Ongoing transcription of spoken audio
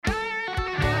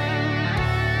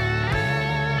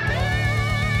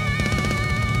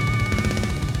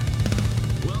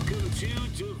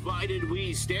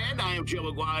I am Joe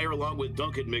McGuire, along with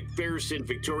Duncan McPherson,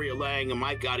 Victoria Lang, and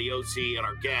Mike Audiosi, and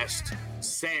our guest,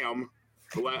 Sam,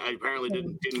 who I apparently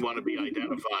didn't want to be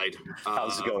identified.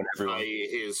 How's it going, everyone? By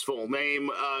his full name.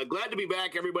 Glad to be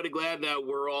back, everybody. Glad that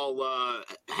we're all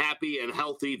happy and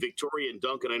healthy. Victoria and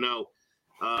Duncan, I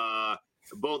know,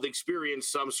 both experienced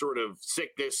some sort of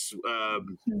sickness,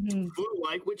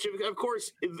 flu-like, which, of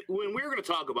course, when we're going to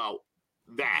talk about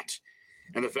that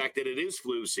and the fact that it is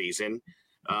flu season,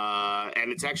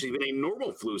 and it's actually been a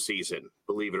normal flu season,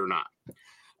 believe it or not.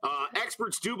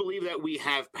 Experts do believe that we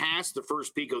have passed the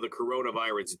first peak of the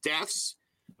coronavirus deaths.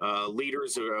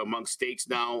 Leaders among states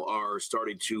now are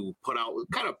starting to put out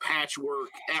kind of patchwork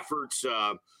efforts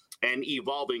and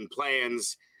evolving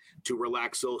plans to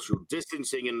relax social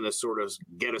distancing and to sort of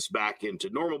get us back into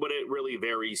normal. But it really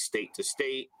varies state to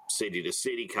state, city to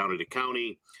city, county to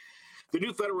county. The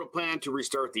new federal plan to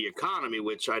restart the economy,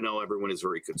 which I know everyone is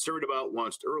very concerned about,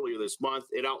 launched earlier this month.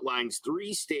 It outlines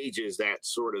 3 stages that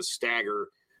sort of stagger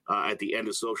at the end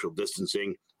of social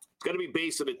distancing. It's going to be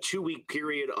based on a 2-week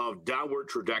period of downward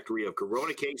trajectory of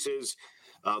corona cases.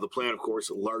 The plan, of course,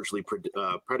 largely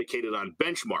predicated on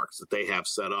benchmarks that they have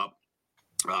set up,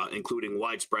 including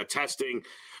widespread testing,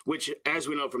 which, as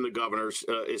we know from the governors,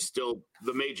 is still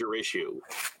the major issue,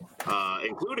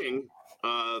 including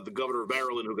the governor of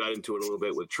Maryland, who got into it a little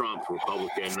bit with Trump,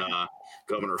 Republican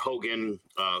Governor Hogan,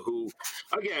 who,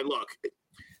 again, look,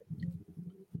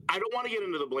 I don't want to get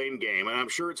into the blame game, and I'm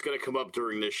sure it's going to come up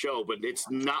during this show, but it's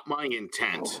not my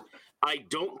intent. I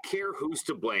don't care who's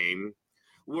to blame.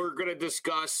 We're going to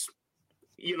discuss,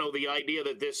 the idea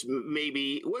that this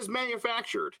maybe was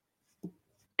manufactured,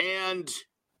 and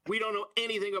we don't know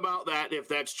anything about that, if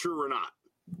that's true or not.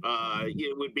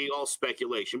 It would be all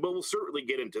speculation, but we'll certainly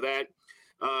get into that.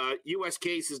 U.S.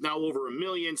 case is now over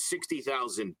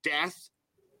 1,060,000 deaths.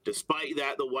 Despite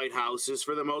that, the White House is,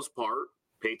 for the most part,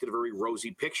 painted a very rosy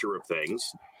picture of things.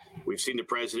 We've seen the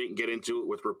president get into it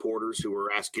with reporters who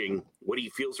are asking what he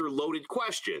feels are loaded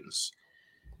questions.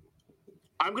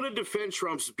 I'm going to defend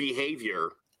Trump's behavior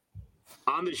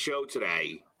on the show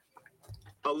today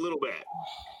a little bit.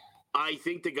 I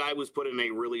think the guy was put in a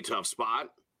really tough spot.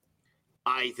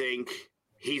 I think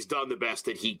he's done the best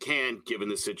that he can given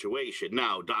the situation.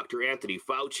 Now, Dr. Anthony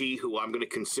Fauci, who I'm going to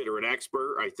consider an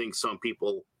expert, I think some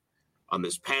people on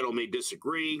this panel may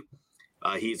disagree.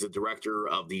 He's the director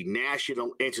of the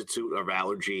National Institute of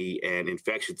Allergy and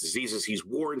Infectious Diseases. He's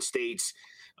warned states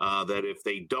that if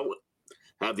they don't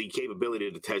have the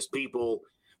capability to test people,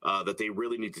 that they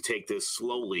really need to take this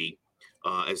slowly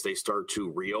as they start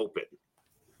to reopen.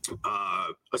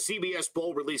 A CBS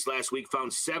poll released last week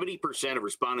found 70% of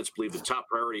respondents believe the top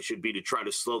priority should be to try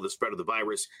to slow the spread of the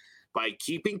virus by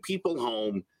keeping people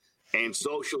home and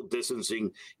social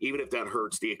distancing, even if that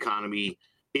hurts the economy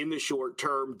in the short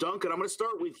term. Duncan, I'm going to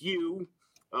start with you.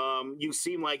 You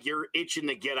seem like you're itching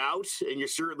to get out, and you're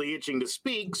certainly itching to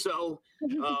speak. So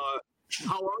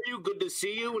how are you? Good to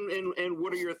see you. And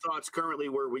what are your thoughts currently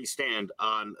where we stand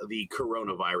on the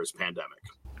coronavirus pandemic?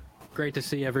 Great to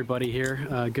see everybody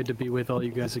here. Good to be with all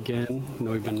you guys again. I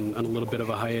know we've been on a little bit of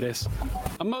a hiatus.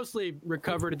 I'm mostly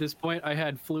recovered at this point. I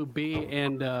had flu B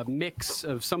and a mix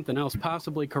of something else,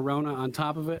 possibly corona on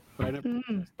top of it.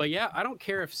 But yeah, I don't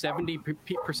care if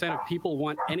 70% of people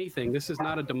want anything. This is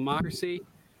not a democracy.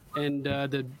 And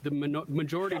the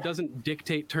majority doesn't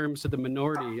dictate terms to the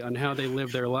minority on how they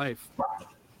live their life.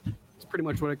 It's pretty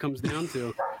much what it comes down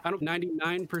to.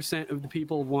 99% of the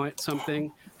people want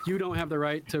something. You don't have the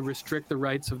right to restrict the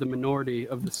rights of the minority,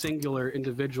 of the singular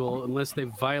individual, unless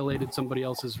they've violated somebody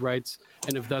else's rights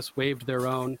and have thus waived their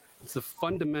own. It's the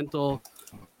fundamental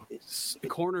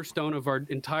cornerstone of our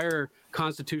entire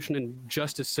constitution and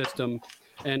justice system.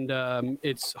 And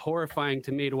it's horrifying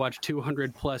to me to watch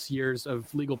 200 plus years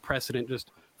of legal precedent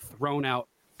just thrown out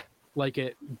like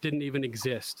it didn't even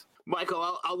exist.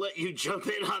 Michael, I'll let you jump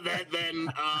in on that then.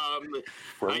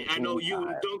 I know you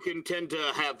and Duncan tend to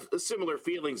have similar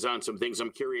feelings on some things.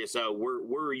 I'm curious,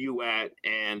 where are you at,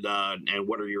 and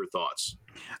what are your thoughts?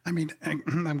 I mean,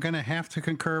 I'm going to have to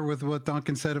concur with what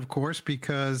Duncan said, of course,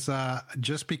 because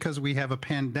just because we have a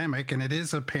pandemic, and it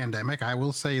is a pandemic, I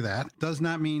will say that, does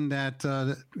not mean that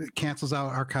it cancels out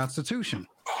our Constitution.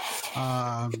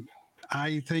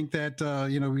 I think that,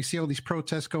 we see all these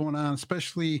protests going on,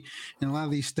 especially in a lot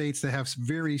of these states that have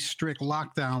very strict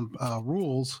lockdown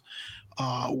rules.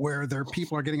 where their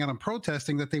people are getting out and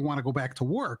protesting that they want to go back to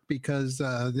work because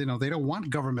they don't want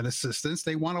government assistance.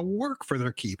 They want to work for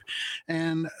their keep,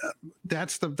 and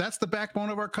that's the backbone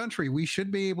of our country. We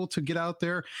should be able to get out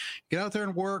there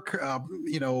and work.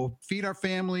 Feed our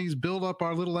families, build up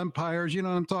our little empires. You know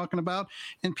what I'm talking about.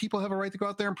 And people have a right to go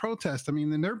out there and protest. I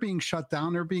mean, and they're being shut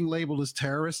down. They're being labeled as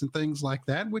terrorists and things like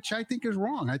that, which I think is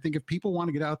wrong. I think if people want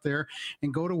to get out there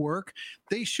and go to work,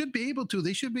 they should be able to.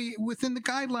 They should be within the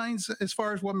guidelines as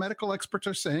far as what medical experts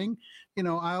are saying.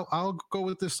 I'll go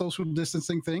with this social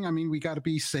distancing thing. I mean, we got to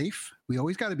be safe. We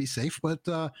always got to be safe, but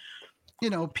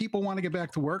people want to get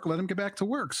back to work, let them get back to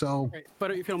work. So, right.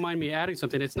 But if you don't mind me adding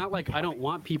something, it's not like I don't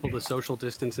want people to social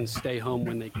distance and stay home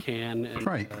when they can and,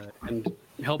 right. And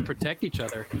help protect each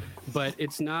other. But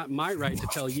it's not my right to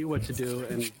tell you what to do.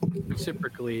 And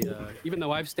reciprocally, even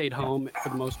though I've stayed home for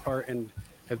the most part and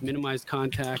have minimized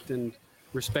contact and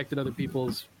respected other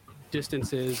people's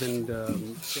distances and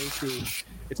safety,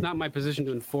 it's not my position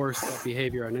to enforce that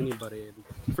behavior on anybody.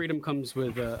 And freedom comes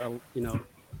with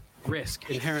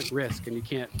inherent risk, and you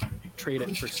can't trade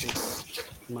it for safety,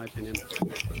 in my opinion.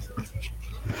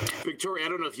 Victoria, I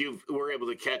don't know if you were able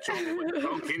to catch on what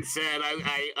Duncan said.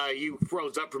 You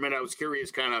froze up for a minute. I was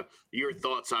curious, kind of your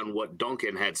thoughts on what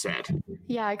Duncan had said.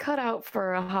 Yeah, I cut out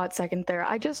for a hot second there.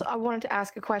 I wanted to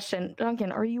ask a question.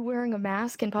 Duncan, are you wearing a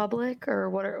mask in public, or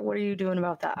what are you doing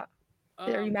about that?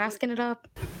 Are you masking it up?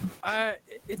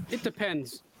 It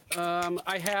depends.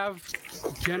 I have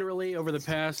generally over the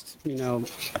past,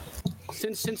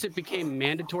 since it became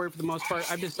mandatory for the most part,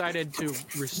 I've decided to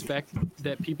respect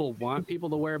that people want people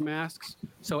to wear masks.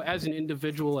 So as an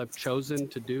individual, I've chosen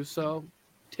to do so,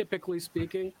 typically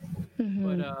speaking. Mm-hmm.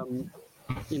 But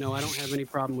I don't have any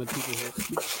problems with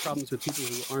people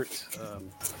who aren't.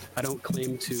 I don't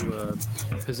claim to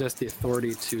possess the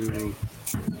authority to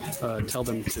tell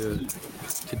them to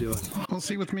do it. Well,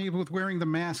 see, with me, with wearing the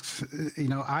masks,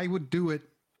 I would do it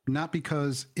not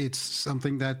because it's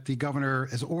something that the governor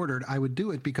has ordered. I would do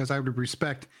it because I would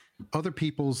respect other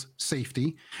people's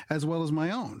safety as well as my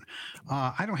own.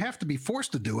 I don't have to be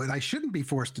forced to do it. I shouldn't be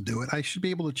forced to do it. I should be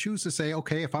able to choose to say,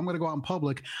 okay, if I'm going to go out in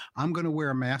public, I'm going to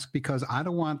wear a mask because I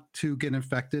don't want to get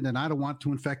infected and I don't want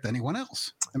to infect anyone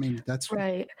else. I mean, that's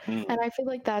right. And I feel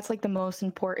like that's like the most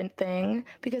important thing,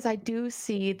 because I do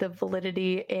see the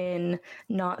validity in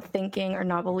not thinking or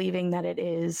not believing that it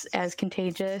is as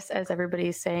contagious as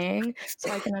everybody's saying.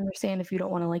 So I can understand if you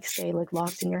don't want to like stay like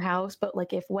locked in your house, but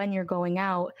like if when you're going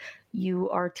out, you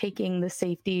are taking the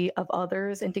safety of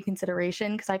others into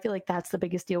consideration, because I feel like that's the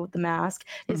biggest deal with the mask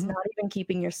is not even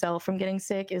keeping yourself from getting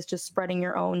sick, is just spreading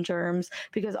your own germs,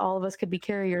 because all of us could be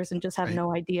carriers and just have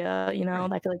no idea,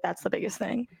 I feel like that's the biggest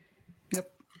thing.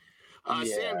 Yep.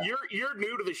 Sam, you're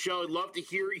new to the show. I'd love to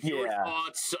hear your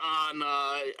thoughts on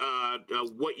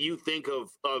what you think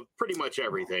of pretty much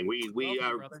everything. We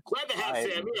are glad to have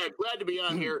Sam. Yeah, glad to be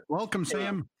on here. Welcome,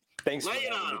 Sam. Thanks for having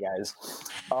me, guys.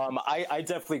 I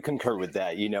definitely concur with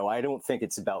that. I don't think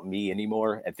it's about me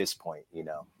anymore at this point.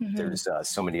 There's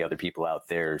so many other people out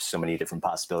there, so many different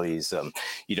possibilities.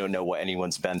 You don't know what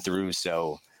anyone's been through,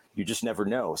 so you just never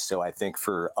know. So I think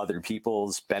for other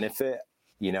people's benefit,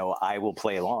 I will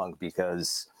play along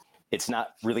because it's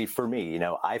not really for me.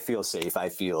 I feel safe, I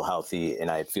feel healthy, and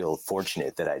I feel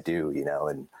fortunate that I do,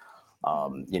 and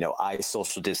I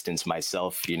social distance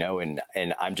myself, and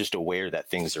I'm just aware that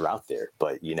things are out there.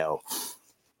 But, do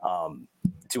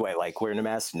I like wearing a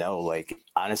mask? No, like,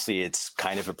 honestly, it's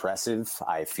kind of oppressive.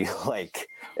 I feel like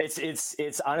it's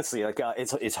honestly like,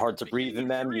 it's hard to breathe in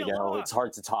them, it's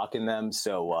hard to talk in them.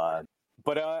 So,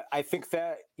 but I think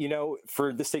that,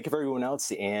 for the sake of everyone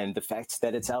else and the fact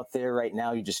that it's out there right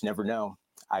now, you just never know.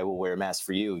 I will wear a mask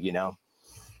for you,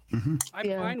 I'm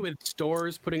fine with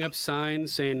stores putting up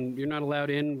signs saying you're not allowed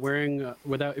in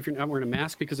if you're not wearing a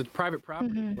mask, because it's private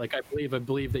property. Like I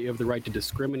believe that you have the right to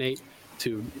discriminate,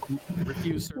 to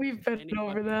refuse. We've been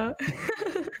over that.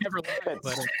 Never lied,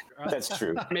 but that's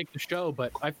true. Make the show,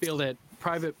 but I feel that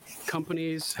private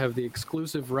companies have the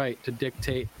exclusive right to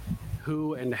dictate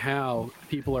who and how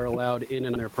people are allowed in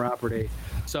on their property.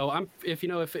 So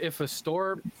if a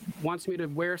store wants me to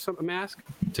wear a mask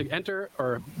to enter,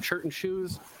 or shirt and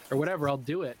shoes or whatever, I'll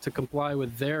do it to comply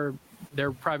with their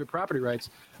private property rights.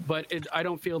 But I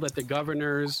don't feel that the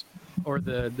governors or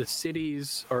the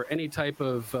cities or any type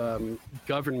of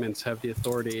governments have the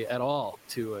authority at all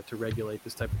to regulate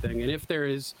this type of thing. And if there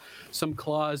is some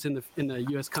clause in the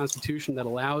U.S. Constitution that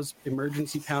allows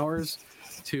emergency powers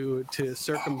to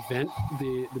circumvent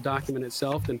the document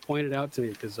itself, then point it out to me,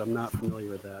 because I'm not familiar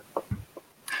with that.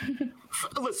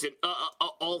 Listen,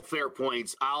 all fair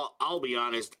points. I'll be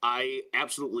honest. I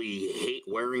absolutely hate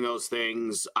wearing those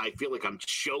things. I feel like I'm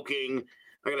choking.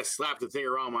 I gotta slap the thing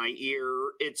around my ear.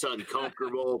 It's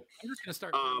uncomfortable. I'm just gonna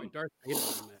start doing my Darth Vader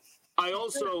movement.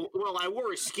 I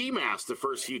wore a ski mask the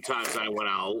first few times I went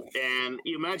out, and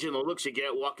you imagine the looks you get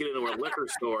walking into a liquor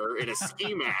store in a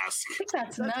ski mask.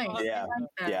 That's nice. Yeah,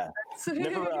 yeah.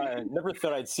 Never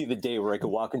thought I'd see the day where I could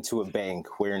walk into a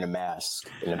bank wearing a mask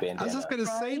and a bandana. I was just going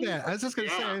to say that. I was just going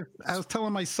to say, I was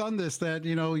telling my son this, that,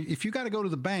 you know, if you got to go to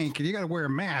the bank and you got to wear a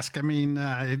mask, I mean,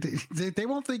 they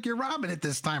won't think you're robbing it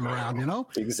this time around, you know?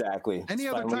 Exactly. Any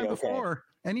other time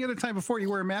before you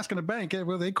wear a mask in a bank,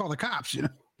 well, they call the cops, you know?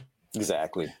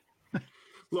 Exactly.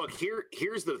 Look,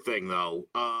 here's the thing, though,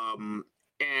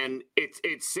 and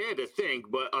it's sad to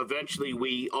think, but eventually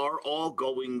we are all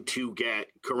going to get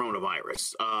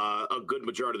coronavirus. A good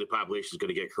majority of the population is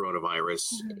going to get coronavirus,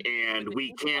 and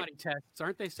we can't. Tests,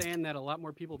 aren't they saying that a lot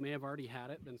more people may have already had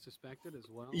it than suspected as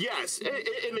well? Yes, and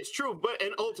it's true.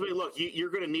 And ultimately, look,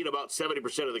 you're going to need about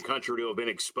 70% of the country to have been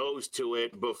exposed to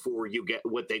it before you get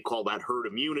what they call that herd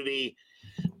immunity.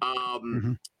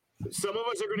 Some of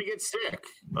us are going to get sick.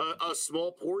 A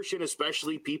small portion,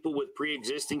 especially people with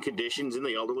pre-existing conditions and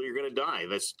the elderly, are going to die.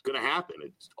 That's going to happen.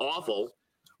 It's awful.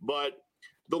 But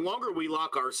the longer we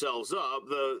lock ourselves up,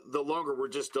 the longer we're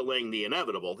just delaying the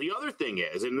inevitable. The other thing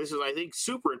is, and this is, I think,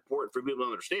 super important for people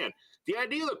to understand, the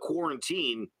idea of the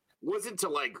quarantine wasn't to,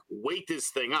 like, wait this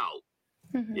thing out.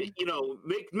 You know,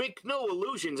 make no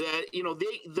illusions that, you know,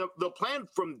 the plan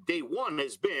from day one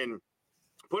has been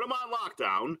put them on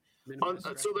lockdown,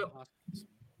 so that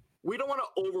we don't want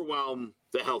to overwhelm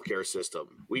the healthcare system.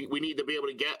 We need to be able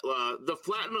to get the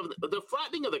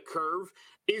flattening of the curve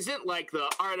isn't like all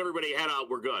right, everybody head out,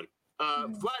 we're good.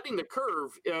 Flattening the curve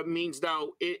means now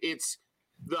it's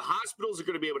the hospitals are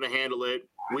going to be able to handle it.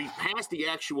 We've passed the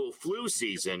actual flu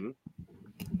season,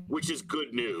 which is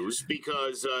good news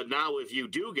because now if you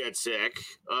do get sick,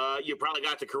 you probably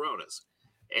got the coronas.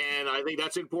 And I think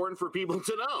that's important for people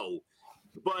to know.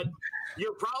 But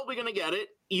you're probably going to get it.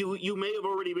 You may have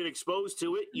already been exposed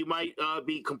to it. You might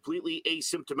be completely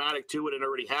asymptomatic to it and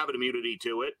already have an immunity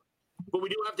to it. But we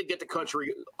do have to get the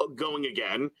country going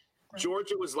again. Right.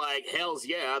 Georgia was like, hells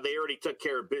yeah, they already took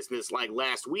care of business like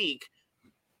last week.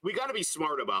 We got to be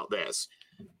smart about this.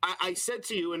 I said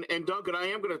to you, and Duncan, I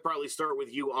am going to probably start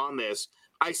with you on this.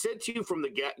 I said to you from the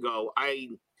get-go,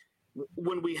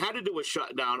 when we had to do a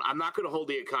shutdown, I'm not going to hold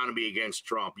the economy against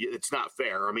Trump. It's not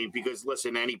fair. I mean, because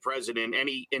listen, any president,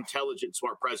 any intelligent,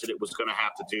 smart president was going to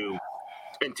have to do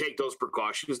and take those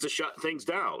precautions to shut things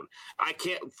down. I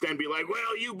can't then be like,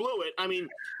 well, you blew it. I mean,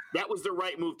 that was the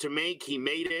right move to make. He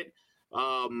made it.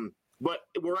 But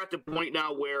we're at the point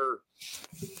now where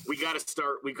we got to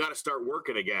start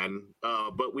working again.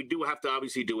 But we do have to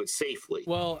obviously do it safely.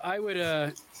 Well, I would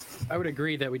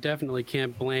agree that we definitely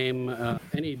can't blame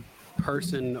any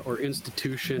person or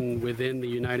institution within the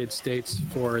United States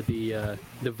for the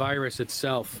virus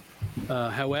itself.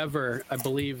 However, I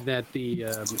believe that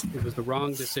it was the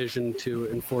wrong decision to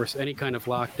enforce any kind of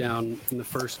lockdown in the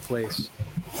first place.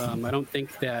 I don't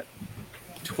think that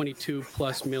 22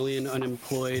 plus million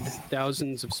unemployed,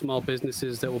 thousands of small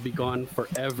businesses that will be gone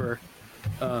forever,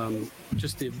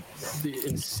 just the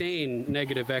insane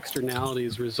negative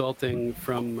externalities resulting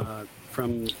from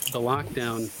the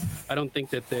lockdown. I don't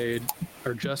think that they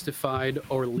are justified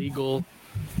or legal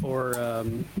or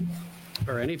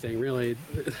anything really.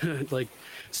 Like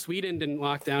Sweden didn't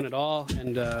lock down at all,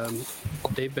 and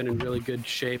they've been in really good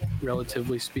shape,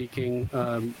 relatively speaking,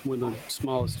 with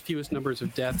the fewest numbers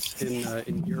of deaths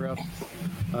in Europe.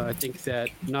 I think that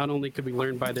not only could we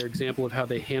learn by their example of how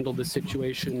they handled the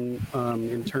situation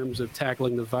in terms of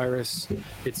tackling the virus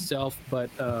itself, but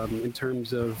in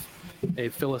terms of a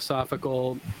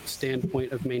philosophical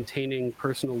standpoint of maintaining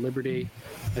personal liberty.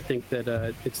 I think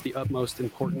that it's the utmost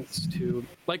importance to,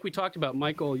 like we talked about,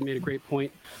 Michael, you made a great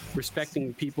point,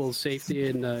 respecting people's safety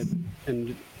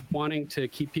and wanting to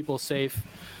keep people safe.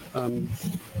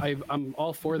 I'm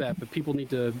all for that, but people need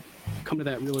to come to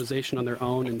that realization on their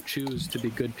own and choose to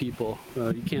be good people.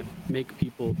 You can't make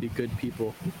people be good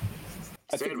people.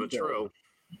 I think true.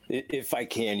 If I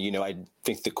can, I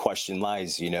think the question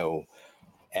lies,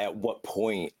 at what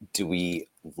point do we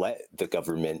let the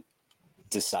government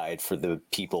decide for the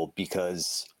people?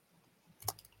 Because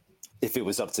if it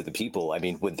was up to the people, I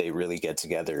mean, would they really get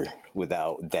together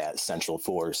without that central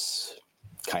force,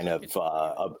 kind of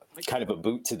a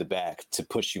boot to the back to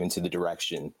push you into the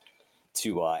direction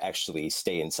to actually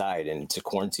stay inside and to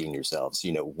quarantine yourselves?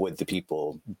 Would the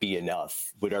people be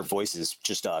enough? Would our voices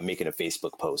just making a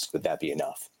Facebook post, would that be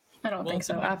enough? I don't think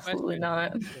so. Absolutely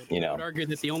not. I would argue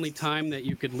that the only time that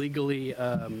you could legally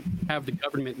have the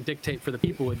government dictate for the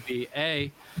people would be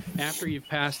A, after you've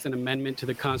passed an amendment to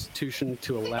the Constitution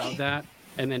to allow that,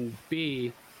 and then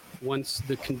B, once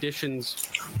the conditions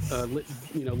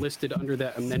listed under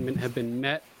that amendment have been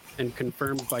met and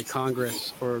confirmed by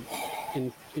Congress or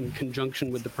in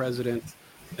conjunction with the president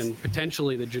and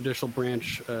potentially the judicial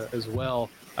branch as well.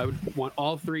 I would want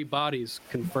all three bodies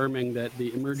confirming that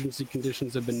the emergency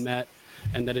conditions have been met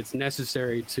and that it's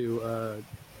necessary to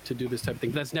do this type of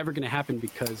thing. That's never going to happen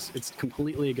because it's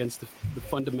completely against the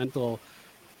fundamental,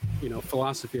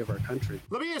 philosophy of our country.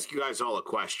 Let me ask you guys all a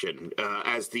question.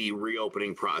 As the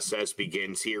reopening process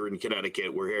begins here in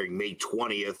Connecticut, we're hearing May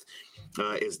 20th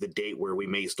is the date where we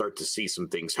may start to see some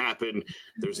things happen.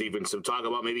 There's even some talk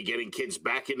about maybe getting kids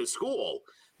back into school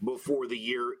before the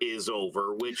year is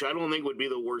over, which I don't think would be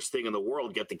the worst thing in the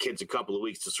world. Get the kids a couple of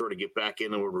weeks to sort of get back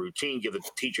into a routine, give the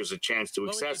teachers a chance to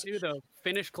access. What would you do, though?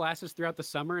 Finish classes throughout the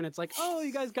summer, and it's like, oh,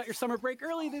 you guys got your summer break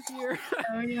early this year.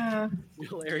 Oh, yeah.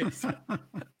 Hilarious.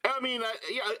 I mean,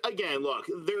 again, look,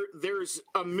 there's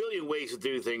a million ways to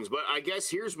do things, but I guess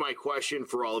here's my question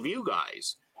for all of you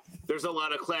guys. There's a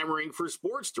lot of clamoring for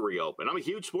sports to reopen. I'm a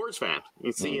huge sports fan.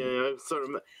 You see,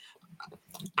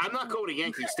 I'm not going to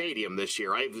Yankee Stadium this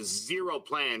year. I have zero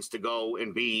plans to go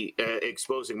and be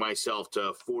exposing myself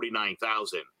to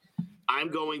 49,000. I'm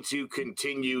going to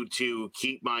continue to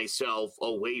keep myself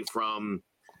away from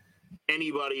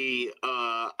anybody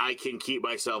I can keep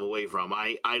myself away from.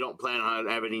 I don't plan on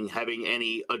having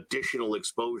any additional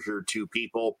exposure to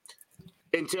people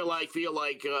until I feel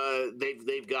like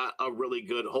they've got a really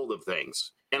good hold of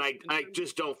things. And I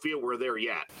just don't feel we're there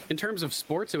yet. In terms of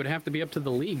sports, it would have to be up to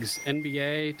the leagues,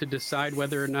 NBA, to decide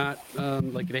whether or not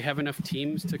they have enough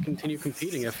teams to continue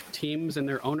competing. If teams and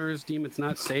their owners deem it's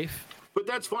not safe. But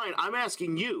that's fine. I'm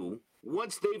asking you,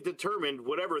 once they've determined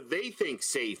whatever they think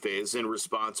safe is and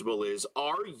responsible is,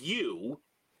 are you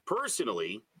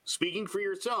personally, speaking for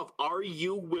yourself, are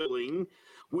you willing,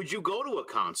 would you go to a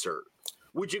concert?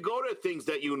 Would you go to things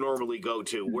that you normally go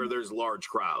to where there's large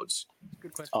crowds?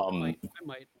 Good question. I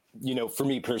might. For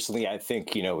me personally, I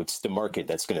think, it's the market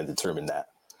that's going to determine that.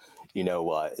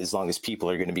 As long as people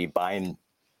are going to be buying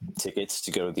tickets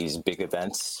to go to these big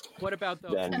events. What about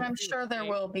those? And I'm sure there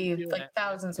will be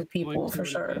thousands of people for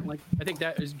sure. I think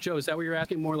that is, Joe, is that what you're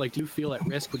asking more? Do you feel at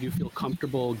risk? Would you feel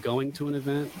comfortable going to an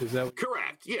event? Is that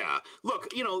correct? Yeah. Look,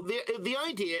 the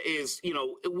idea is,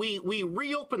 we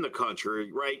reopen the country,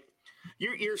 right?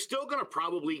 You're still going to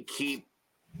probably keep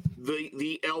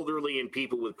the elderly and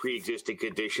people with pre-existing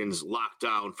conditions locked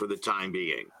down for the time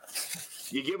being.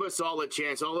 You give us all a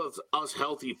chance, all of us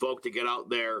healthy folk, to get out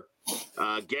there,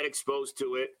 get exposed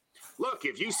to it. Look,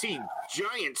 if you see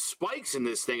giant spikes in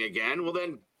this thing again, well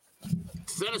then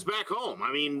send us back home.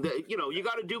 I mean, you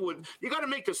got to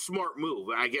make the smart move,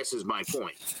 I guess is my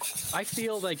point. I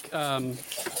feel like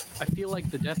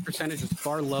the death percentage is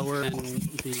far lower than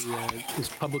is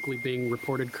publicly being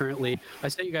reported currently. I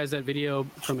sent you guys that video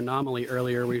from Anomaly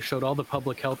earlier where you showed all the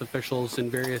public health officials in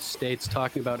various states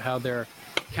talking about how they're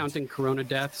counting corona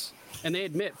deaths. And they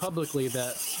admit publicly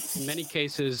that in many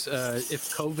cases,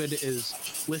 if COVID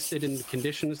is listed in the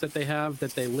conditions that they have,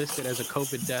 that they list it as a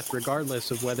COVID death,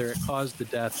 regardless of whether it caused the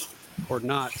death or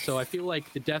not. So I feel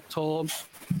like the death toll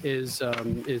is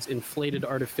inflated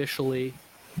artificially,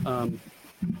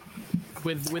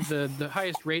 with the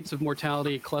highest rates of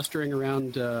mortality clustering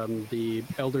around the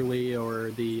elderly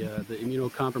or the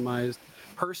immunocompromised.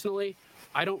 Personally,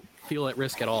 I don't feel at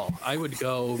risk at all. I would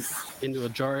go into a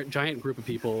giant group of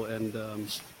people, and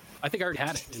I think I already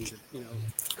had it. And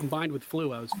combined with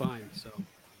flu, I was fine. So,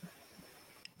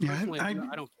 yeah, I don't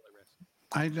feel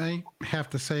at risk. I have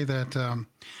to say that,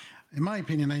 in my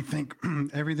opinion, I think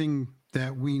everything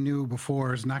that we knew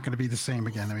before is not going to be the same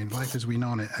again. I mean, life as we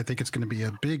know it, I think it's going to be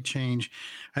a big change.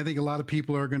 I think a lot of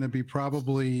people are going to be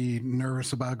probably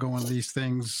nervous about going to these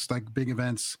things like big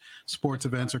events, sports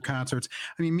events or concerts.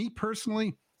 I mean, me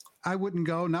personally, I wouldn't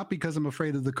go, not because I'm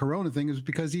afraid of the corona thing, it's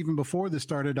because even before this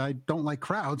started, I don't like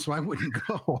crowds, so I wouldn't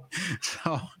go.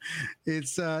 So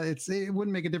it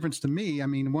wouldn't make a difference to me. I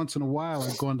mean, once in a while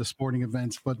I've gone to sporting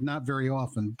events, but not very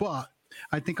often. But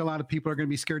I think a lot of people are going to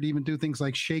be scared to even do things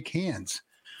like shake hands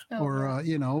or,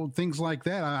 things like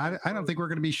that. I don't think we're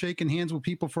going to be shaking hands with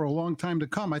people for a long time to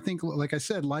come. I think, like I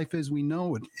said, life as we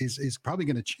know it is probably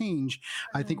going to change.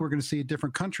 I think we're going to see a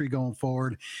different country going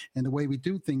forward, and the way we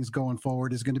do things going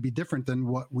forward is going to be different than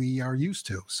what we are used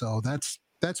to. So that's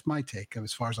my take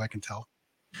as far as I can tell.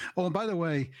 Oh, and by the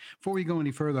way, before we go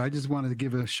any further, I just wanted to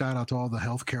give a shout out to all the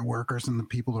healthcare workers and the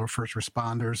people who are first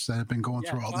responders that have been going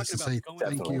through all this and say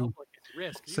thank you.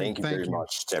 risk. Thank you very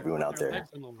much to everyone out there.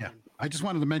 Yeah, I just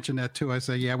wanted to mention that too. I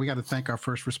say, yeah, we got to thank our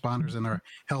first responders and our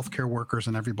healthcare workers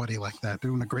and everybody like that,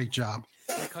 doing a great job.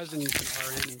 My cousin's an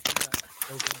RN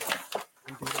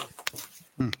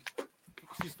and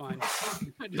she's fine.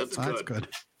 That's good.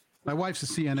 My wife's a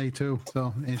CNA too,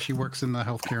 so and she works in the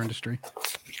healthcare industry.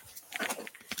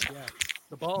 Yeah,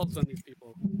 the balls on these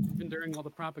people, even during all the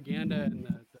propaganda and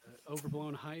the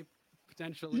overblown hype,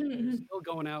 potentially they're still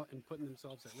going out and putting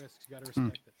themselves at risk. You got to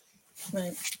respect it.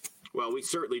 Right. Well, we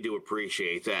certainly do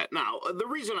appreciate that. Now, the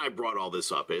reason I brought all this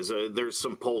up is there's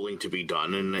some polling to be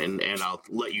done, and I'll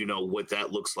let you know what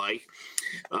that looks like.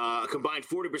 A combined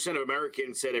 40% of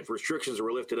Americans said if restrictions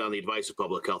were lifted on the advice of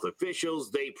public health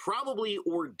officials, they probably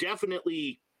or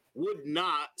definitely would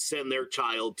not send their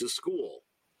child to school.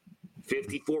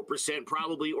 54%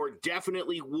 probably or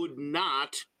definitely would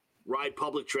not ride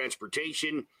public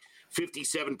transportation.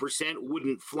 57%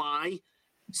 wouldn't fly.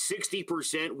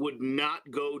 60% would not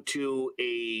go to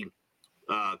a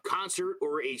concert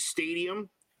or a stadium.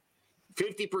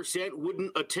 50%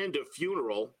 wouldn't attend a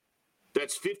funeral.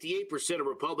 That's 58% of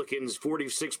Republicans,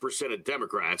 46% of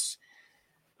Democrats.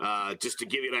 Just to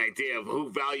give you an idea of who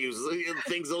values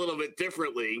things a little bit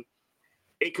differently.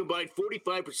 A combined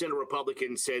 45% of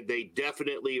Republicans said they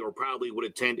definitely or probably would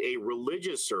attend a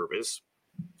religious service.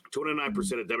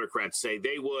 29% of Democrats say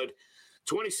they would.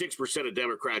 26% of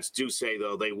Democrats do say,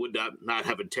 though, they would not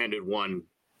have attended one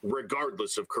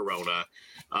regardless of corona,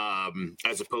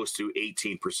 as opposed to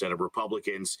 18% of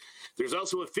Republicans. There's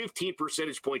also a 15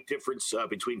 percentage point difference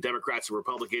between Democrats and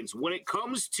Republicans. When it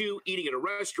comes to eating at a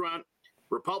restaurant,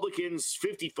 Republicans,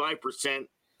 55%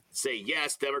 say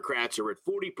yes, Democrats are at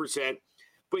 40%.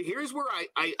 But here's where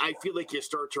I feel like you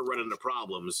start to run into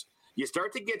problems. You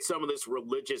start to get some of this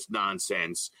religious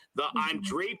nonsense. The I'm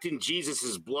draped in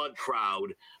Jesus's blood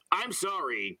crowd. I'm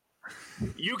sorry.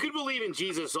 You can believe in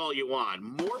Jesus all you want.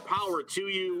 More power to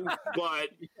you,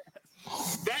 but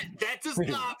that does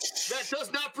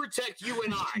not protect you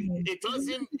and I. It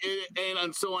doesn't,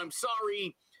 and so I'm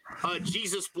sorry.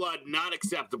 Jesus blood not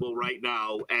acceptable right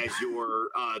now as your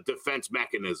defense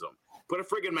mechanism. Put a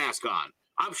friggin' mask on.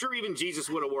 I'm sure even Jesus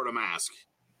would have worn a mask.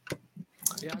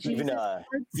 Yeah, even better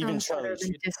than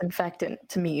disinfectant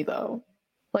to me, though.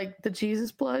 Like the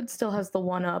Jesus blood still has the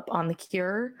one up on the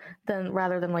cure,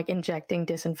 rather than like injecting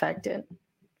disinfectant.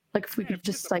 Like if we could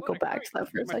just cycle back to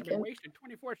that for a second.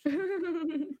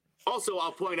 Also,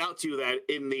 I'll point out to you that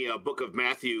in the book of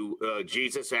Matthew,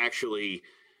 Jesus actually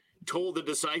told the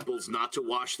disciples not to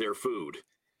wash their food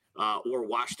or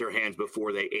wash their hands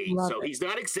before they ate. He's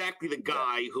not exactly the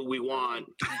guy who we want.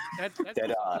 That's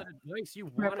advice. You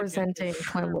representing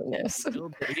cleanliness.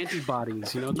 Build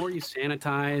antibodies. The more you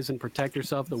sanitize and protect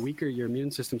yourself, the weaker your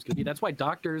immune system's going to be. That's why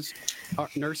doctors,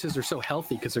 nurses are so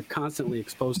healthy, because they're constantly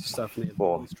exposed to stuff and they have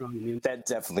really strong immune system. That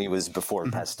definitely was before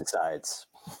pesticides.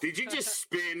 Did you just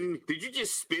spin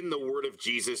the word of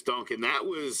Jesus, Duncan? That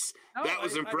was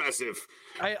impressive.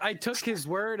 I took his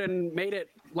word and made it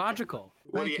logical.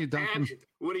 Thank you, Duncan.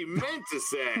 What he meant to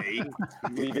say.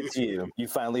 Leave it to you. You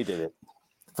finally did it.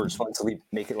 First one to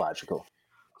make it logical.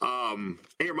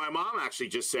 Here, my mom actually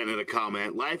just sent in a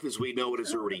comment. Life as we know it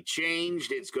has already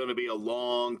changed. It's going to be a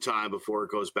long time before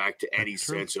it goes back to any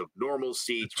sense of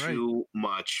normalcy. That's Too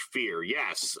much fear.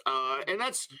 Yes. And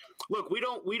that's, look,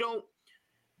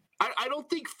 I don't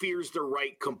think fear's the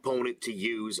right component to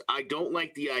use. I don't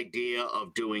like the idea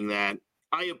of doing that.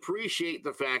 I appreciate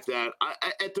the fact that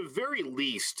at the very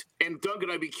least, and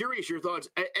Duncan, I'd be curious your thoughts,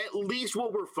 at least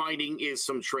what we're finding is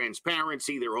some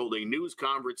transparency. They're holding news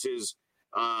conferences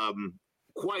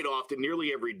quite often,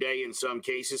 nearly every day in some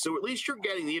cases. So at least you're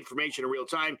getting the information in real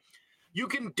time. You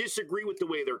can disagree with the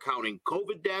way they're counting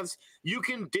COVID deaths. You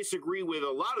can disagree with a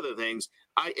lot of the things.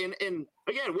 And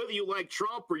again, whether you like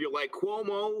Trump or you like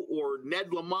Cuomo or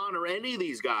Ned Lamont or any of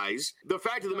these guys, the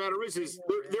fact of the matter is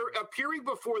they're appearing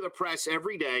before the press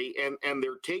every day and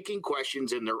they're taking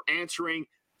questions and they're answering.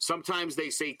 Sometimes they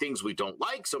say things we don't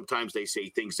like. Sometimes they say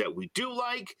things that we do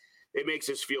like. It makes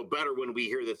us feel better when we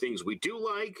hear the things we do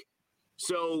like.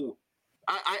 So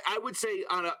I would say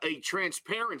on a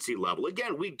transparency level,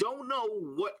 again, we don't know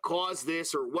what caused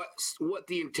this or what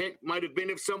the intent might have been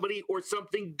if somebody or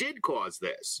something did cause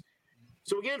this.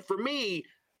 So again, for me,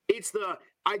 it's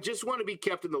I just want to be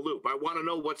kept in the loop. I want to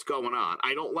know what's going on.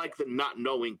 I don't like the not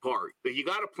knowing part. If you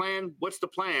got a plan, what's the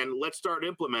plan? Let's start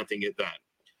implementing it then.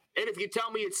 And if you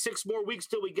tell me it's 6 more weeks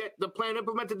till we get the plan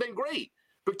implemented, then great.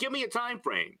 But give me a time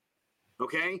frame.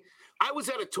 Okay? I was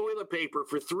out of toilet paper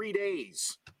for 3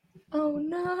 days. Oh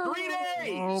no. 3 days.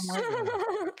 Oh my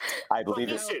God. I But believe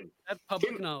it. listen, That's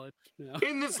public knowledge. You know?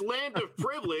 in this land of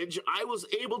privilege, I was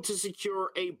able to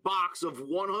secure a box of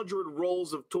 100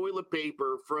 rolls of toilet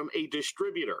paper from a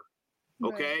distributor.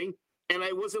 Okay. And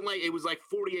I wasn't like, it was like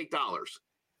 $48.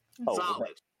 Oh,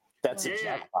 Solid. that's a Yeah.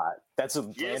 jackpot. That's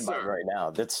a Yes, landmine sir. right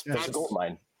now. That's a gold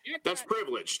mine. That's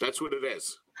privilege. That's what it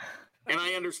is. And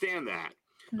I understand that.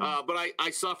 But I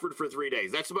suffered for 3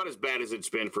 days. That's about as bad as it's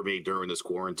been for me during this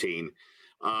quarantine.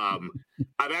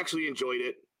 I've actually enjoyed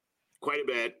it quite a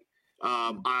bit.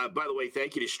 By the way,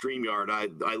 thank you to StreamYard.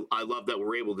 I love that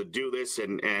we're able to do this.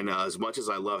 And as much as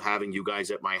I love having you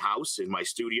guys at my house, in my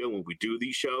studio, when we do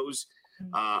these shows,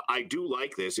 I do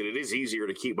like this. And it is easier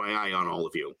to keep my eye on all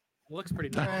of you. It looks pretty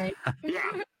nice. Right.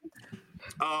 Yeah.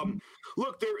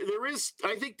 Look, there is,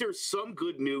 I think there's some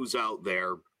good news out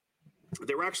there.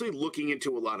 They're actually looking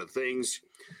into a lot of things.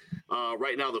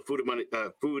 Right now, the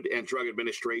Food and Drug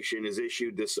Administration has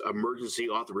issued this emergency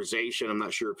authorization. I'm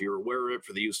not sure if you're aware of it,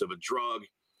 for the use of a drug,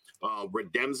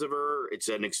 Remdesivir. It's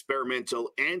an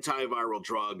experimental antiviral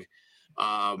drug.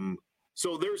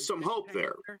 So there's some hope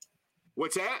there.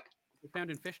 What's that? You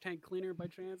found in fish tank cleaner by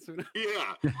chance?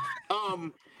 Yeah.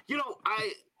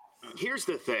 Here's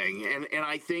the thing, and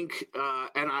I think,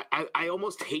 and I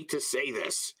almost hate to say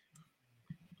this.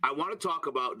 I want to talk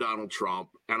about Donald Trump,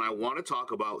 and I want to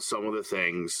talk about some of the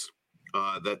things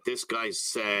that this guy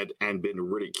said and been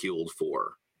ridiculed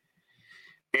for.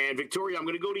 And Victoria, I'm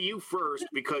going to go to you first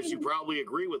because you probably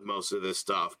agree with most of this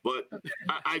stuff. But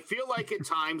I feel like at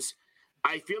times,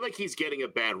 I feel like he's getting a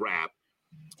bad rap.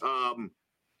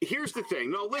 Here's the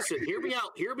thing. No, listen, hear me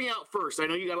out. Hear me out first. I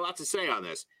know you got a lot to say on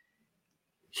this.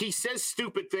 He says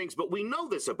stupid things, but we know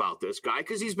this about this guy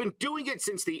because he's been doing it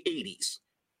since the 80s.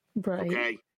 Right.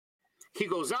 Okay. He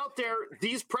goes out there.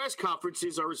 These press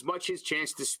conferences are as much his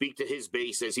chance to speak to his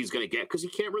base as he's going to get because he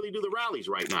can't really do the rallies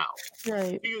right now.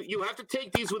 Right. You have to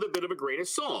take these with a bit of a grain of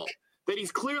salt. That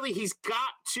he's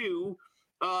got to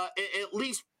at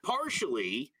least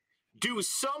partially do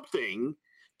something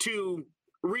to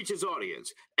reach his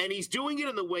audience, and he's doing it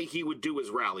in the way he would do his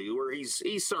rally, where he's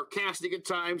sarcastic at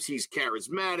times, he's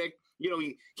charismatic.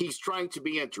 He's trying to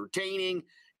be entertaining.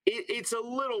 It's a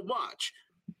little much.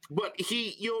 But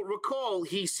you'll recall,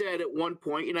 he said at one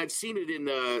point, and I've seen it in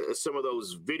some of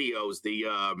those videos,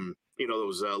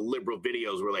 those liberal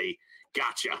videos where they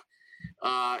gotcha.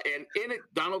 And in it,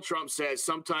 Donald Trump says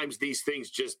sometimes these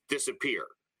things just disappear.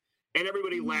 And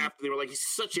everybody laughed, and they were like, he's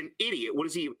such an idiot. What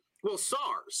is he? Well,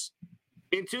 SARS.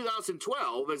 In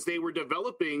 2012, as they were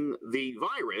developing the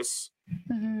virus,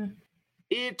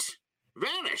 it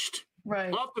vanished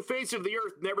off the face of the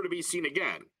earth, never to be seen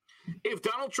again. If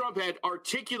Donald Trump had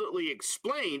articulately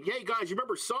explained, hey, guys, you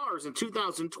remember SARS in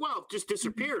 2012 just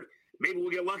disappeared, maybe we'll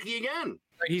get lucky again.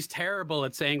 He's terrible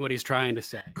at saying what he's trying to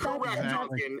say. Correct,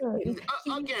 Exactly. Duncan.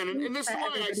 Again, and this is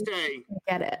why I say,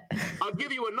 Get it. I'll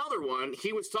give you another one.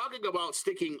 He was talking about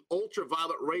sticking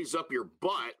ultraviolet rays up your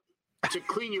butt to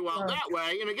clean you out that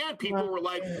way. And again, people were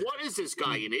like, what is this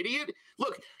guy, an idiot?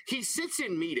 Look, he sits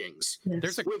in meetings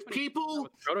There's a with people.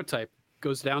 prototype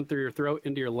goes down through your throat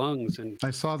into your lungs, and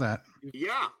I saw that.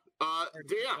 Yeah. I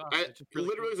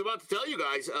literally was about to tell you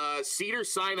guys,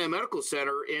 Cedars-Sinai Medical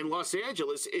Center in Los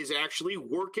Angeles is actually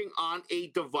working on a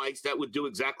device that would do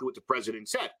exactly what the president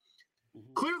said.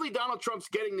 Clearly, Donald Trump's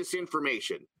getting this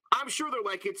information. I'm sure they're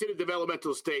like, it's in a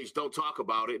developmental stage, don't talk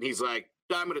about it. And he's like,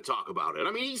 I'm going to talk about it.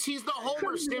 I mean, he's the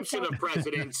Homer Simpson of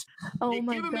presidents. Oh You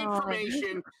my give him God.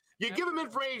 information. You give him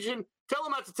information. Tell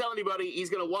him not to tell anybody. He's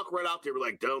going to walk right out there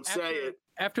like, don't say it.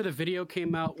 After the video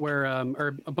came out where,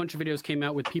 or a bunch of videos came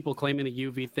out with people claiming the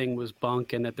UV thing was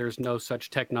bunk and that there's no such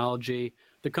technology,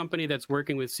 the company that's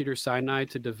working with Cedars-Sinai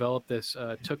to develop this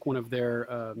took one of their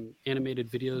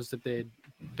animated videos that they had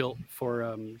built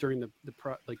for during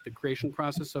the creation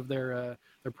process of their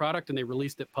product, and they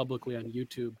released it publicly on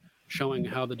YouTube, showing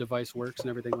how the device works and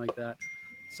everything like that.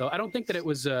 So I don't think that it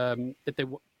was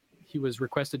he was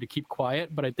requested to keep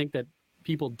quiet, but I think that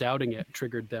people doubting it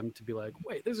triggered them to be like,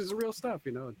 wait, this is real stuff,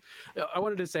 And I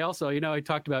wanted to say also, I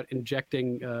talked about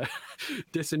injecting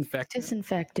disinfectant.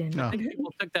 Disinfectant. No. I think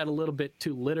people took that a little bit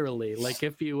too literally. Like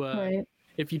if you Right.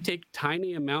 if you take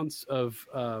tiny amounts of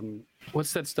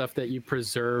what's that stuff that you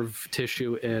preserve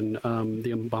tissue in,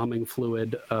 the embalming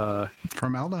fluid,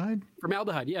 Formaldehyde?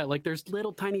 formaldehyde, yeah, like there's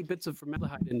little tiny bits of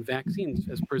formaldehyde in vaccines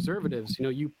as preservatives.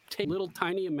 You take little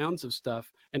tiny amounts of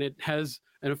stuff and it has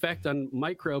an effect on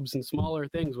microbes and smaller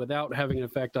things without having an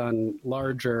effect on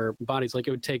larger bodies. Like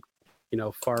it would take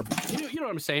far, you know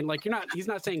what I'm saying? Like he's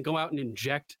not saying go out and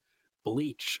inject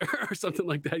bleach or something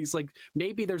like that. He's like,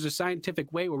 maybe there's a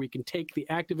scientific way where we can take the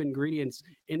active ingredients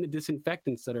in the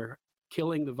disinfectants that are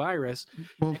killing the virus,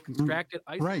 extract it,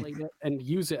 isolate it, and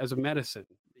use it as a medicine.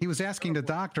 He was asking the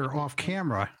doctor off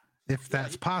camera if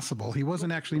that's possible. He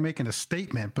wasn't actually making a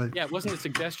statement, but yeah, it wasn't a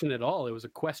suggestion at all. It was a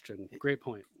question. Great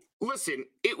point. Listen,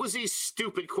 it was a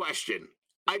stupid question.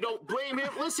 I don't blame him.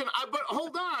 Listen, but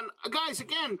hold on, guys.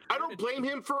 Again, I don't blame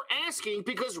him for asking,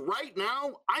 because right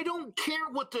now I don't care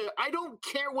what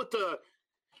the.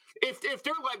 If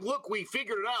they're like, look, we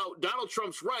figured it out, Donald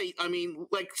Trump's right. I mean,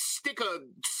 like, stick a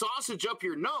sausage up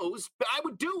your nose, but I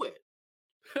would do it.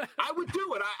 I would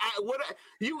do it.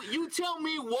 You tell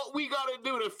me what we got to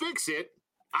do to fix it.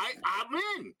 I'm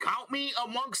in. Count me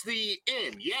amongst the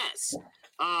in. Yes,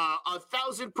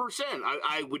 1,000%.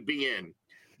 I would be in.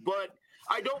 But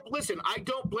I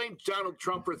don't blame Donald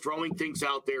Trump for throwing things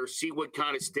out there, see what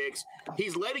kind of sticks.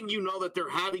 He's letting you know that they're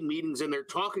having meetings and they're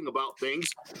talking about things.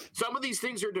 Some of these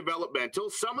things are developmental.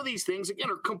 Some of these things, again,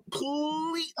 are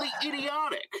completely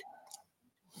idiotic.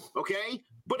 Okay?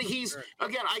 But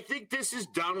I think this is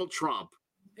Donald Trump.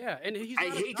 Yeah, and I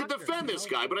hate to defend this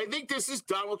guy, but I think this is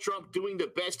Donald Trump doing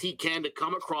the best he can to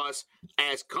come across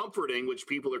as comforting, which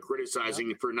people are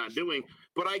criticizing for not doing.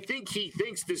 But I think he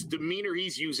thinks this demeanor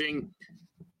he's using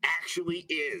actually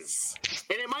is.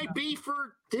 And it might be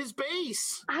for his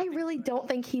base. I really don't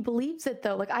think he believes it,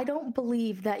 though. Like, I don't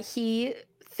believe that he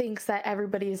thinks that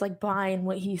everybody is like buying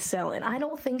what he's selling. I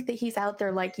don't think that he's out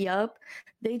there like, yup,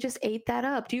 they just ate that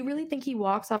up. Do you really think he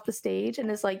walks off the stage and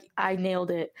is like, I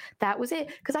nailed it, that was it?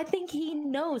 Because I think he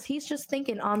knows. He's just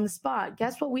thinking on the spot,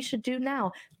 guess what we should do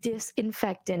now?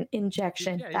 Disinfectant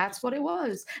injection. Yeah, that's what it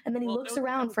was. And then he looks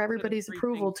around for everybody's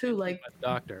approval too, like,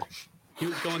 doctor. He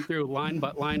was going through line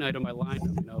item by line,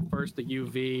 first the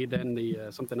UV, then the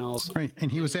something else. Right,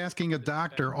 and he was asking a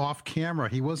doctor off camera.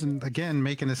 He wasn't, again,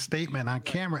 making a statement on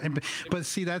camera. But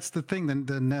see, that's the thing.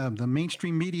 The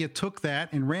mainstream media took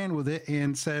that and ran with it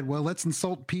and said, well, let's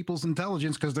insult people's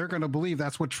intelligence because they're going to believe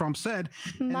that's what Trump said.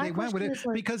 And they went with it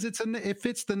because it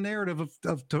fits the narrative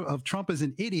of Trump as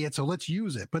an idiot, so let's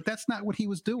use it. But that's not what he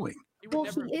was doing. Well,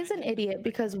 he is an idiot,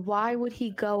 because why would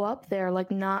he go up there like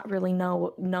not really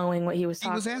knowing what he was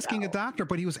talking about? He was asking a doctor,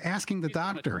 but he was asking the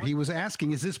doctor. He was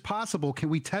asking, is this possible? Can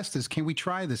we test this? Can we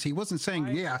try this? He wasn't saying,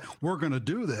 yeah, we're going to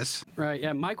do this. Right.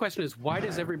 Yeah. My question is, why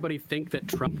does everybody think that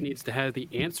Trump needs to have the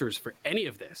answers for any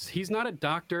of this? He's not a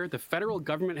doctor. The federal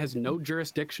government has no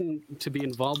jurisdiction to be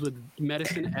involved with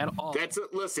medicine at all. That's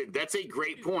a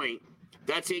great point.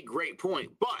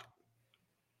 But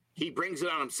he brings it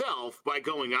on himself by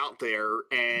going out there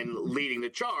and leading the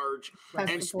charge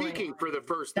and speaking for the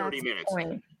first 30 minutes.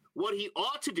 What he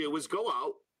ought to do is go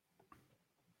out,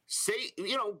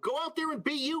 go out there and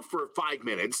be you for 5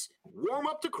 minutes, warm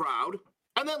up the crowd,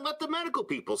 and then let the medical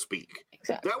people speak.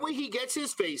 Exactly. That way he gets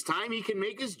his face time, he can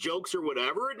make his jokes or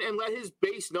whatever, and let his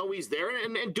base know he's there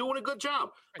and doing a good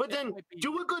job. But then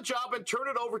do a good job and turn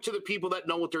it over to the people that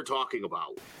know what they're talking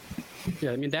about.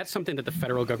 Yeah, I mean, that's something that the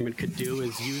federal government could do,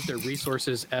 is use their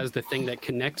resources as the thing that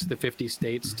connects the 50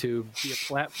 states to be a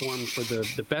platform for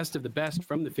the best of the best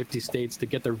from the 50 states to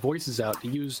get their voices out, to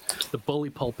use the bully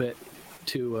pulpit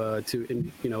to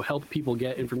help people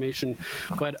get information.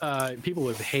 But people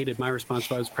would have hated my response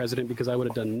if I was president, because I would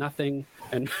have done nothing,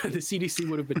 and the CDC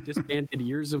would have been disbanded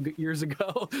years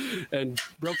ago, and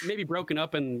broken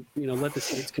up, and let the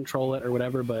states control it or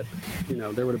whatever. But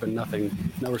there would have been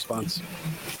no response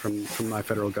from my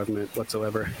federal government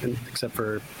whatsoever, except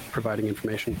for providing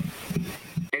information.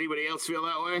 Anybody else feel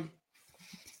that way?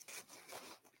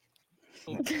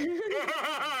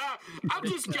 I'm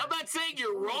not saying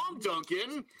you're wrong,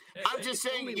 Duncan. I'm just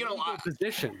saying,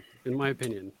 position, in my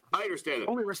opinion. I understand it.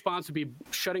 The only response would be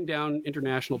shutting down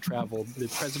international travel. The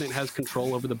president has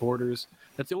control over the borders.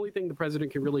 That's the only thing the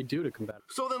president can really do to combat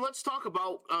it. So then let's talk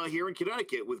about here in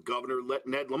Connecticut with Governor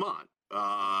Ned Lamont.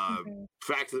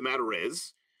 Fact of the matter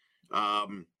is,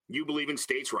 you believe in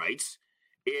states' rights.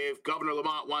 If Governor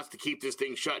Lamont wants to keep this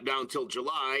thing shut down till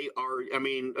July,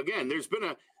 again, there's been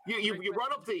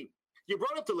you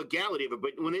brought up the legality of it,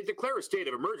 but when they declare a state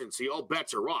of emergency, all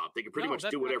bets are off. They can pretty much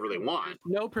do whatever they want.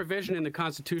 No provision in the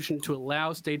Constitution to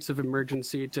allow states of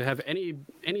emergency to have any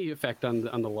effect on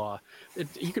the law.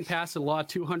 You can pass a law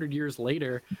 200 years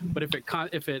later, but if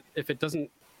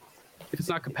it's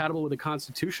not compatible with the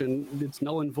Constitution, it's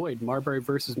null and void. Marbury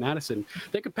versus Madison.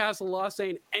 They could pass a law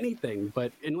saying anything,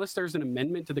 but unless there's an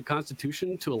amendment to the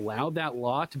Constitution to allow that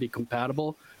law to be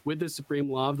compatible with the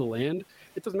supreme law of the land,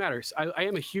 it doesn't matter. I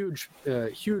am a huge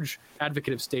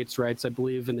advocate of states' rights. I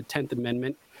believe in the 10th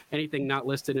Amendment Anything not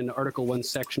listed in Article 1,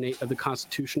 Section 8 of the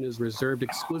Constitution is reserved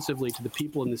exclusively to the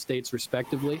people in the states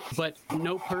respectively. But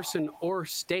no person or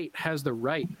state has the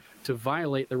right to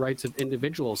violate the rights of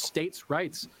individuals. States'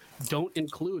 rights don't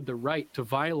include the right to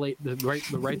violate the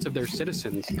rights of their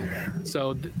citizens.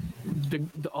 So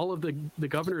all of the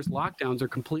governor's lockdowns are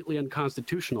completely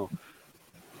unconstitutional.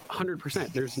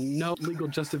 100%. There's no legal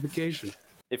justification.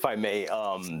 If I may,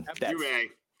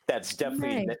 that's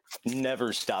definitely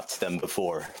never stopped them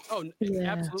before. Oh,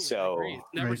 absolutely. So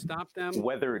never stopped them.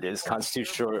 Whether it is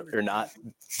constitutional or not,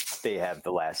 they have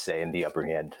the last say and the upper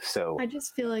hand. So I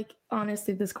just feel like,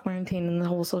 honestly, this quarantine and the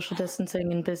whole social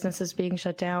distancing and businesses being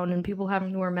shut down and people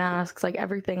having to wear masks, like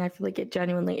everything, I feel like it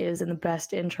genuinely is in the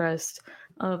best interest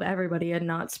of everybody and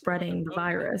not spreading the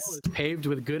virus. It's paved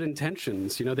with good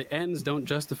intentions. You know, the ends don't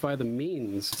justify the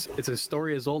means. It's a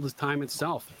story as old as time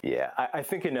itself. Yeah, I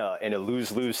think in a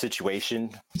lose-lose situation,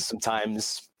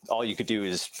 sometimes all you could do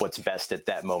is what's best at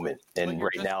that moment. And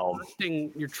right now,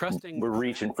 you're trusting. We're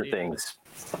reaching for things.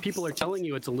 People are telling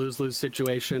you it's a lose-lose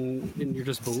situation, and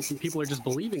people are just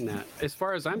believing that. As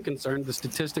far as I'm concerned, the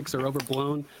statistics are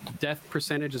overblown. The death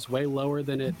percentage is way lower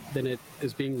than it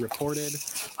is being reported.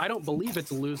 I don't believe it's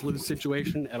a lose-lose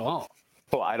situation at all.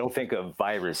 Well, I don't think a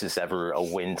virus is ever a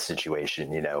win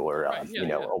situation, or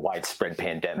a widespread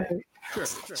pandemic. Sure.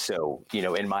 So,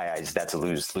 in my eyes, that's a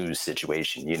lose-lose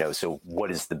situation, So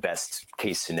what is the best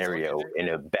case scenario in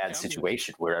a bad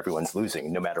situation where everyone's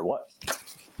losing no matter what?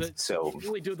 So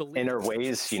in our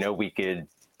ways, we could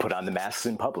put on the masks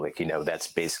in public. That's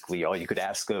basically all you could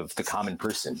ask of the common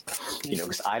person,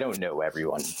 because I don't know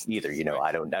everyone either.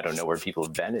 I don't know where people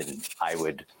have been, and I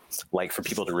would like for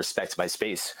people to respect my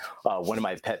space. One of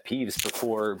my pet peeves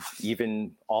before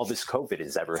even all this COVID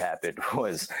has ever happened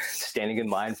was standing in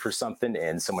line for something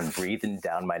and someone breathing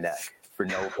down my neck for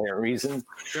no apparent reason.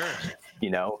 Sure.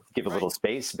 Give a little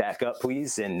space, back up,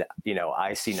 please. And,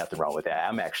 I see nothing wrong with that.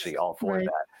 I'm actually all for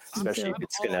that, especially if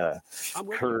it's going to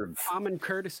curb common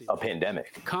courtesy. A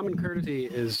pandemic. Common courtesy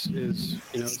is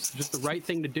it's just the right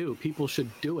thing to do. People should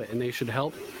do it, and they should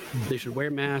help. They should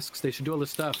wear masks. They should do all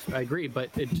this stuff. I agree, but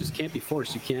it just can't be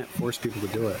forced. You can't force people to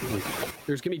do it. Like,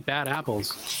 there's going to be bad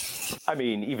apples. I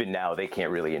mean, even now, they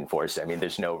can't really enforce it. I mean,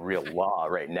 there's no real law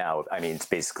right now. I mean, it's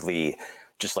basically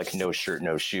just like no shirt,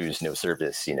 no shoes, no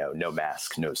service, no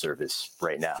mask, no service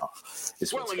right now.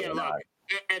 Well, again, look,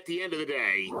 at the end of the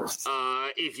day,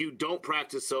 if you don't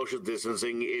practice social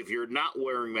distancing, if you're not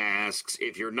wearing masks,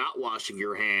 if you're not washing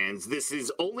your hands, this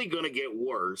is only going to get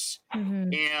worse.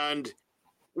 Mm-hmm. And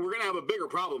we're going to have a bigger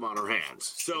problem on our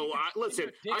hands. So,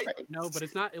 listen. No, but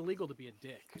it's not illegal to be a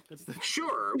dick.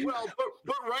 Sure. Well,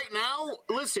 but right now,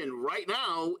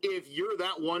 if you're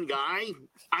that one guy,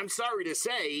 I'm sorry to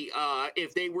say,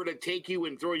 if they were to take you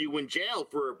and throw you in jail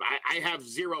I have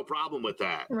zero problem with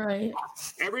that. Right.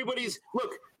 Everybody's,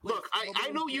 look,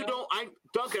 I know you don't,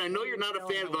 Duncan, I know you're not a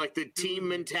fan of like the team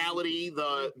mentality,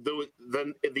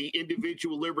 the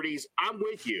individual liberties. I'm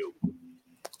with you.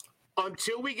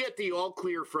 Until we get the all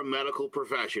clear from medical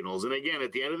professionals, and again,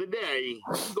 at the end of the day,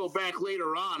 we'll go back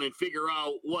later on and figure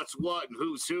out what's what and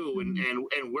who's who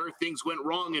and where things went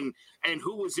wrong and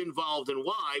who was involved and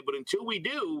why. But until we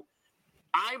do,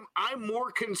 I'm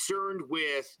more concerned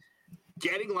with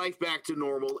getting life back to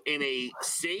normal in a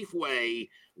safe way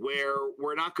where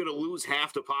we're not going to lose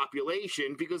half the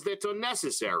population because that's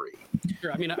unnecessary.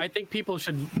 Sure. I mean, I think people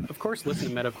should, of course, listen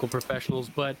to medical professionals,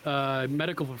 but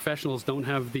medical professionals don't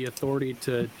have the authority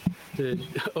to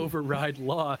override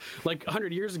law. Like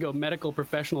 100 years ago, medical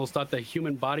professionals thought the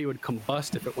human body would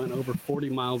combust if it went over 40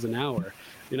 miles an hour.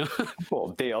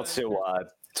 Well, they also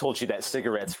told you that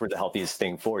cigarettes were the healthiest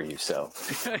thing for you. So,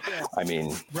 I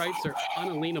mean, rights are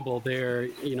unalienable.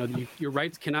 Your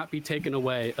rights cannot be taken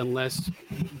away unless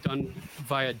done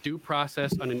via due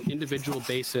process on an individual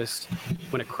basis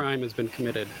when a crime has been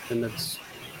committed, and that's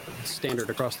standard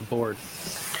across the board.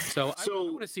 So I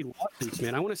want to see lawsuits,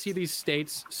 man. I want to see these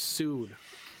states sued,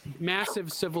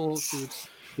 massive civil suits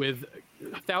with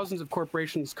thousands of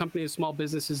corporations, companies, small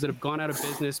businesses that have gone out of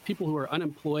business, people who are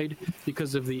unemployed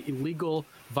because of the illegal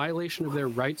violation of their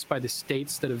rights by the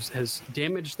states that has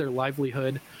damaged their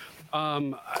livelihood.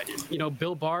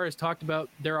 Bill Barr has talked about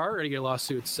there are already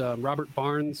lawsuits. Robert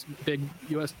Barnes, big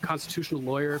U.S. constitutional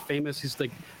lawyer, famous. He's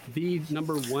like the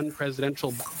 #1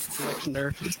 presidential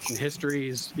electioner in history.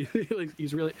 He's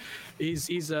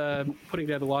putting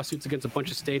together lawsuits against a bunch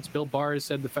of states. Bill Barr has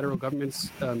said the federal government's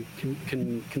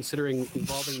considering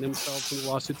involving themselves in the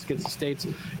lawsuits against the states.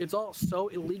 It's all so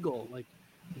illegal. Like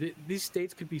these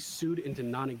states could be sued into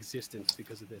non-existence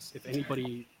because of this. If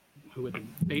anybody who with a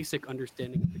basic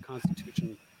understanding of the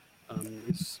Constitution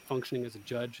is functioning as a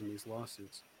judge in these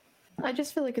lawsuits. I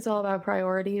just feel like it's all about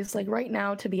priorities. Like right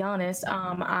now, to be honest,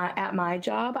 at my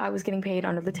job, I was getting paid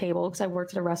under the table because I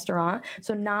worked at a restaurant.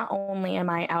 So not only am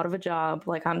I out of a job,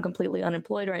 like I'm completely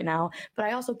unemployed right now, but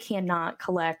I also cannot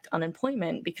collect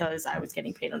unemployment because I was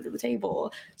getting paid under the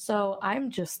table. So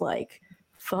I'm just like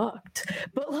fucked.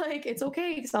 But like it's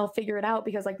okay because I'll figure it out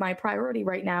because like my priority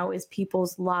right now is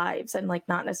people's lives and like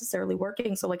not necessarily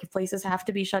working. So like if places have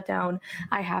to be shut down,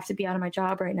 I have to be out of my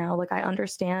job right now. Like I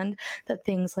understand that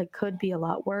things like could be a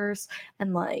lot worse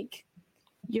and like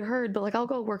you heard, but like I'll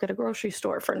go work at a grocery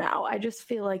store for now. I just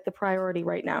feel like the priority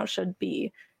right now should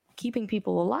be keeping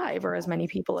people alive or as many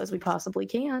people as we possibly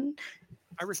can.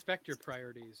 I respect your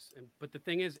priorities, but the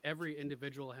thing is, every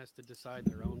individual has to decide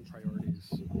their own priorities.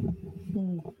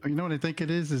 You know what I think it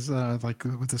is like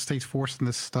with the states forcing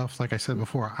this stuff. Like I said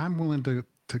before, I'm willing to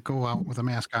go out with a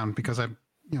mask on because I'm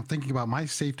thinking about my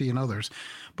safety and others.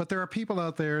 But there are people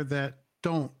out there that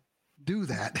don't do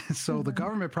that. So the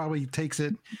government probably takes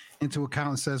it into account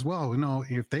and says, well,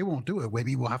 if they won't do it,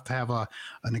 maybe we'll have to have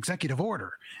an executive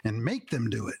order and make them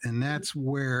do it. And that's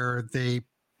where they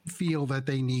feel that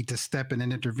they need to step in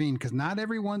and intervene because not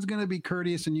everyone's going to be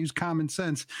courteous and use common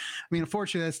sense. I mean,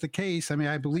 unfortunately, that's the case. I mean,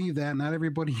 I believe that not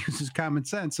everybody uses common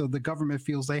sense. So the government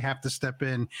feels they have to step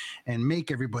in and make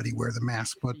everybody wear the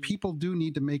mask. But people do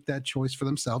need to make that choice for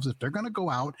themselves. If they're going to go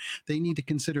out, they need to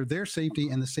consider their safety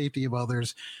and the safety of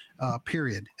others,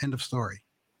 period. End of story.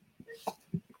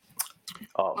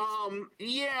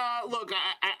 Yeah, look,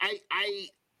 I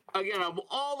again, I'm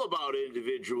all about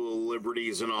individual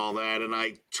liberties and all that, and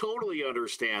I totally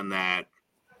understand that.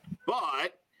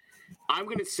 But I'm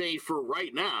going to say for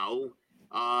right now,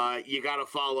 you got to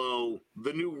follow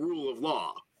the new rule of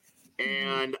law.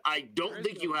 And I don't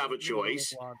think you have a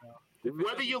choice.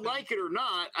 Whether you like it or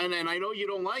not, and I know you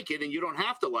don't like it, and you don't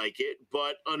have to like it,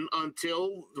 but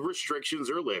until the restrictions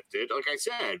are lifted, like I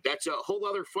said, that's a whole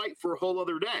other fight for a whole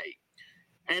other day.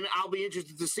 And I'll be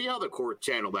interested to see how the courts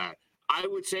handle that. I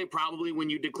would say probably when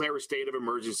you declare a state of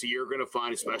emergency, you're going to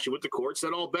find, especially with the courts,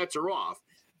 that all bets are off.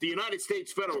 The United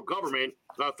States federal government,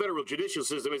 federal judicial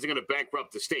system isn't going to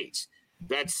bankrupt the states.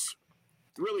 That's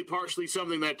really partially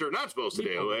something that they're not supposed to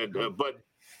do. And, but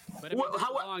I mean, there's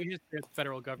a long history of the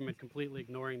federal government completely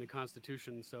ignoring the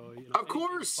Constitution. So, of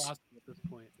course, it's possible at this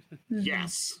point.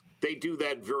 Yes, they do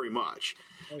that very much.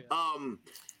 Oh, yeah.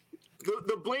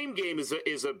 The blame game is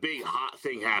a big hot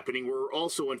thing happening. We're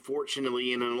also,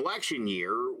 unfortunately, in an election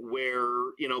year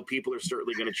where, people are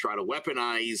certainly going to try to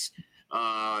weaponize,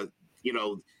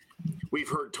 we've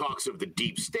heard talks of the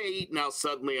deep state. Now,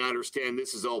 suddenly I understand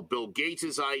this is all Bill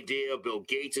Gates' idea. Bill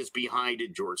Gates is behind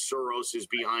it. George Soros is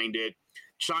behind it.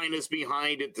 China's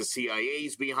behind it. The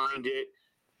CIA's behind it.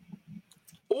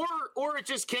 Or it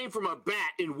just came from a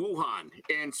bat in Wuhan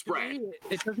and spread.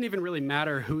 It doesn't even really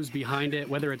matter who's behind it,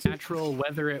 whether it's natural,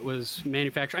 whether it was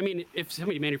manufactured. I mean, if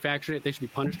somebody manufactured it, they should be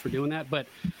punished for doing that. But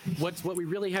what we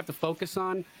really have to focus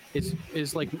on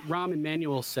is like Rahm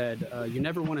Emanuel said, you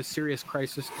never want a serious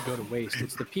crisis to go to waste.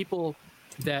 It's the people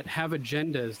that have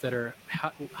agendas that are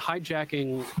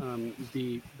hijacking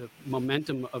the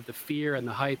momentum of the fear and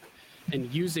the hype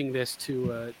and using this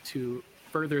to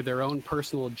further their own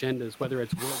personal agendas, whether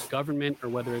it's world government or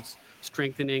whether it's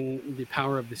strengthening the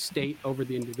power of the state over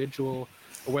the individual,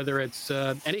 or whether it's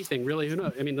anything really. Who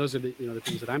knows? I mean, those are the the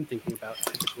things that I'm thinking about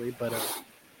typically.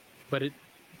 But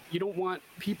you don't want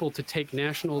people to take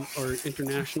national or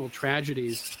international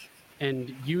tragedies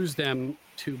and use them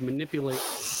to manipulate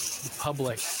the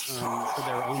public for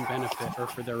their own benefit or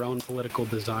for their own political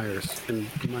desires. In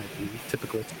my opinion,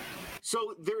 typically.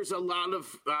 So there's a lot of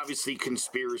obviously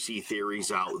conspiracy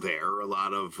theories out there. A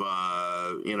lot of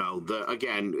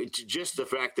just the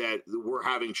fact that we're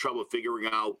having trouble figuring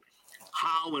out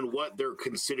how and what they're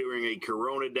considering a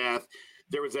corona death.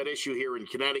 There was that issue here in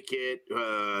Connecticut.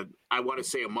 I want to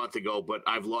say a month ago, but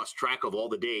I've lost track of all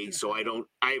the dates, so I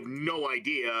have no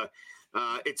idea.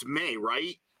 It's May,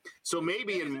 right? So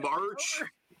maybe in March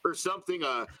or something,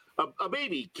 a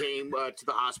baby came to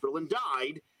the hospital and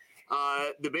died.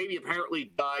 The baby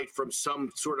apparently died from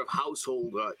some sort of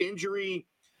household injury,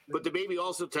 but the baby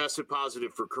also tested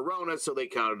positive for corona, so they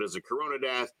counted as a corona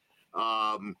death.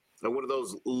 And one of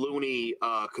those loony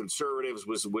conservatives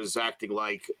was acting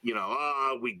like,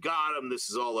 we got him. This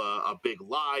is all a big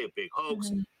lie, a big hoax.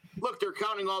 Mm-hmm. Look, they're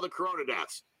counting all the corona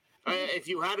deaths, if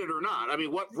you had it or not. I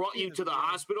mean, what brought you to the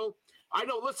hospital? I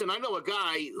know a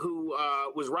guy who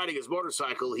was riding his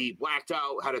motorcycle. He blacked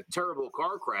out, had a terrible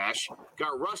car crash,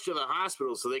 got rushed to the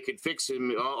hospital so they could fix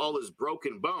him all his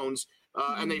broken bones,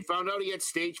 and they found out he had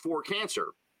stage 4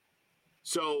 cancer.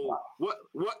 So what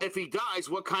if he dies,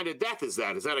 what kind of death is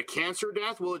that? Is that a cancer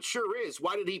death? Well, it sure is.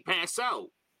 Why did he pass out?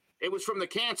 It was from the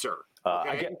cancer.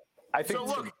 I think So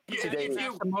look, today, if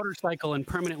you a motorcycle and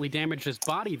permanently damaged his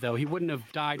body, though, he wouldn't have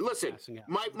died. from listen, passing out.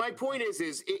 my point is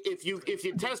if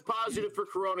you test positive for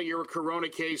corona, you're a corona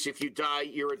case. If you die,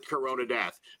 you're a corona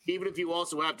death. Even if you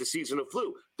also have the seasonal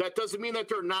flu, that doesn't mean that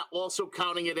they're not also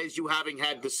counting it as you having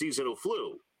had the seasonal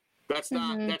flu. That's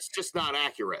not. That's just not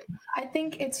accurate. I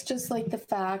think it's just like the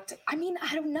fact. I mean,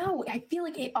 I don't know. I feel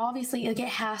like it obviously like it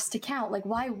has to count. Like,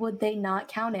 why would they not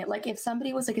count it? Like, if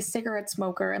somebody was like a cigarette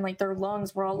smoker and like their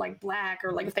lungs were all like black,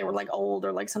 or like if they were like old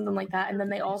or like something like that, and then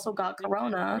they also got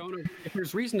corona. If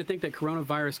there's reason to think that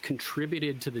coronavirus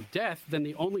contributed to the death, then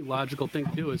the only logical thing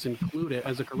to do is include it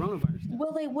as a coronavirus.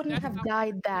 Well, they wouldn't have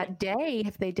died that day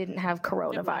if they didn't have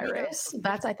coronavirus.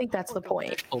 I think that's the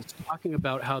point. Talking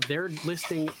about how they're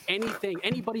listing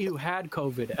anybody who had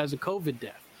COVID as a COVID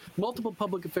death. Multiple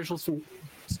public officials from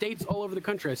states all over the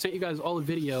country. I sent you guys all a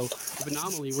video of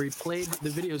Anomaly where he played the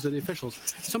videos of the officials.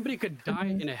 Somebody could die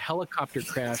in a helicopter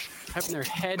crash, having their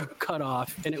head cut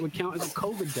off, and it would count as a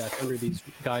COVID death under these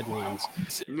guidelines.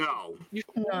 No.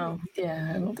 No, yeah.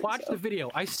 I don't think Watch so. the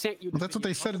video. I sent you. Well, that's what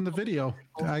they said in the video.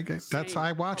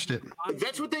 I watched it.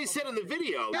 That's what they said in the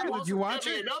video. Yeah, did also you watch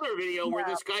sent me it? Another video where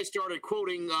this guy started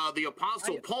quoting the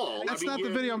Apostle Paul. That's not the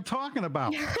video I'm talking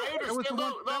about. I That was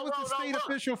understand. the state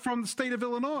official from the state of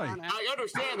Illinois. I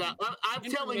understand that. I'm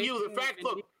telling you the fact.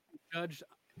 Look, Judge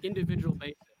individual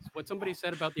basis. What somebody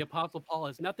said about the Apostle Paul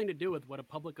has nothing to do with what a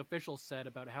public official said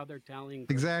about how they're tallying.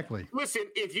 Exactly. listen.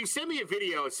 If you send me a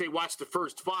video and say watch the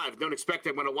first 5, don't expect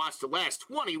I'm going to watch the last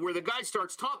 20, where the guy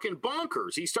starts talking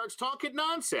bonkers. He starts talking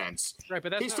nonsense. Right,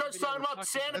 but that's He not starts the video talking we're about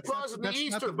Santa Claus and the That's not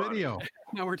Easter the Bunny. video.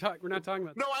 No, we're not talking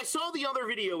about. No, I saw the other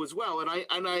video as well, and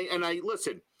I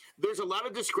listen. There's a lot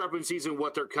of discrepancies in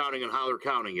what they're counting and how they're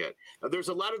counting it. There's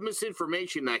a lot of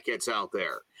misinformation that gets out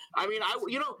there. I mean,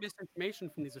 misinformation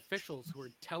from these officials who are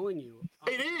telling you.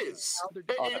 it is. how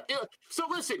they're So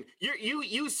listen,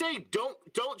 you say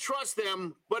don't trust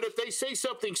them, but if they say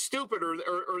something stupid or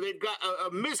they've got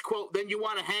a misquote, then you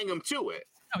want to hang them to it.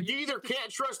 You either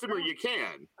can't trust them or you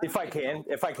can. if I can,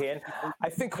 I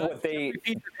think what they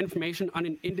repeat their information on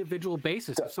an individual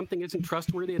basis. If something isn't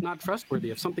trustworthy, it's not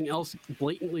trustworthy. If something else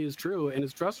blatantly is true and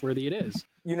is trustworthy, it is.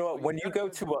 You know what? When you go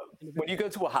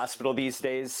to a hospital these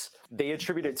days, they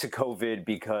attribute it to COVID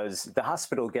because the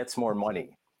hospital gets more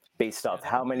money based off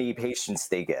how many patients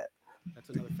they get. That's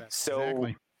another fact. So,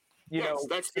 Exactly. you know,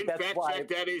 that's why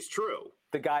that is true.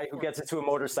 the guy who gets into a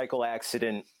motorcycle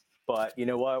accident, but you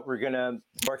know what? We're gonna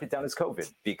mark it down as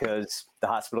COVID because the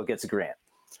hospital gets a grant.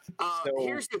 So-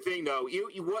 Here's the thing, though.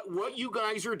 What you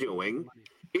guys are doing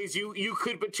is you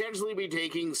could potentially be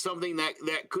taking something that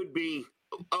could be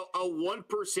a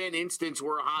 1% instance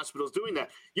where a hospital is doing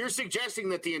that. You're suggesting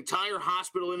that the entire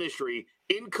hospital industry,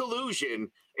 in collusion,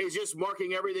 is just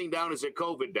marking everything down as a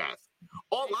COVID death.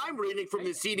 All I'm reading from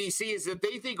the CDC is that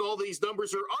they think all these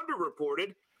numbers are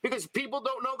underreported because people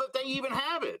don't know that they even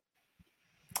have it.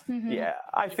 Yeah,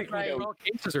 I think Right. you know, All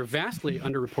cases are vastly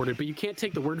underreported, but you can't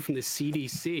take the word from the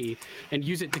CDC and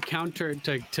use it to counter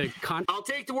to I'll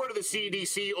take the word of the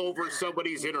CDC over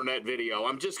somebody's internet video.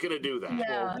 I'm just going to do that.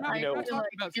 Yeah, I you know- feel like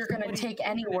if you're going to take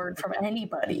any word from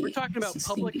anybody. We're talking about it's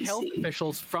public health CDC.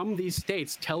 officials from these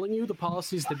states telling you the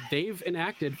policies that they've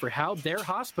enacted for how their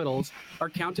hospitals are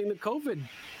counting the COVID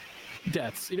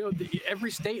deaths. You know, every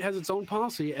state has its own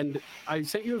policy, and I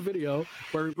sent you a video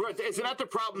where Right. Isn't that the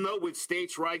problem, though, with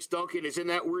states' rights, Duncan? Isn't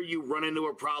that where you run into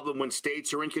a problem when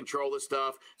states are in control of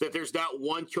stuff, that there's not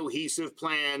one cohesive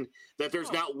plan, that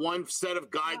there's not one set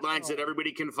of guidelines that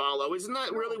everybody can follow? Isn't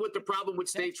that really what the problem with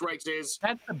states' rights is?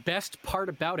 that's the best part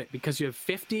about it, because you have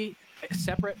 50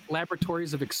 separate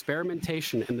laboratories of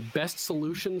experimentation, and the best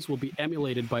solutions will be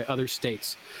emulated by other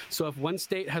states. So if one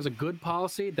state has a good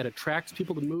policy that attracts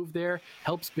people to move there,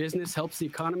 helps business, helps the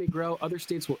economy grow, other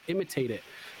states will imitate it.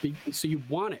 So you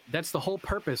want it. That's the whole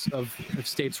purpose of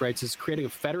states' rights, is creating a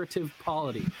federative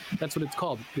polity. That's what it's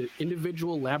called, the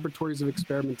individual laboratories of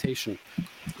experimentation,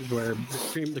 where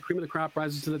the cream of the crop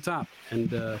rises to the top.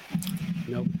 And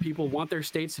you know, people want their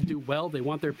states to do well. They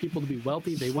want their people to be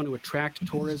wealthy. They want to attract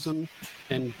tourism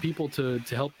and people to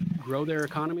help grow their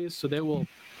economies. So they will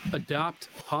adopt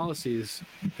policies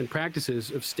and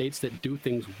practices of states that do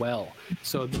things well.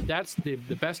 So that's the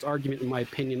best argument, in my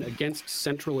opinion, against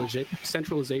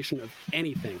centralization of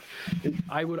anything. And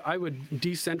I would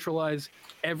decentralize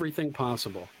everything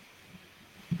possible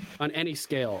on any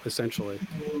scale, essentially.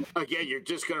 Again, you're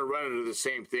just going to run into the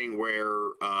same thing where,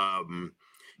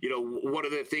 you know, one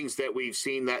of the things that we've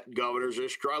seen that governors are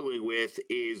struggling with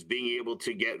is being able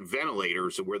to get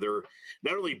ventilators, where they're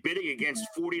not only bidding against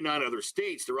 49 other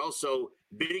states, they're also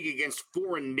bidding against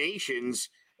foreign nations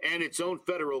and its own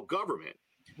federal government.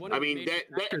 One of the major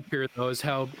factors here, though, is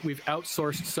how we've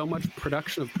outsourced so much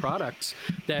production of products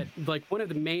that, like, one of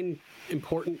the main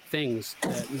important things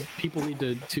that people need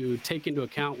to take into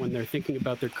account when they're thinking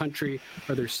about their country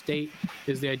or their state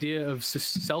is the idea of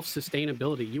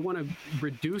self-sustainability. You want to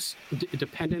reduce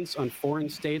dependence on foreign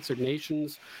states or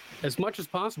nations as much as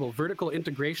possible. Vertical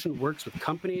integration works with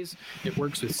companies. It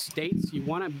works with states. You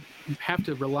want to have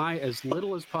to rely as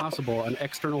little as possible on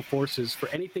external forces for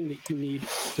anything that you need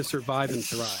to survive and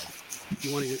thrive.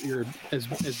 You want to, you're as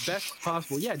best as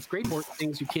possible. Yeah, it's great for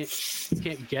things you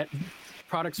can't get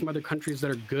products from other countries that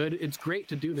are good. It's great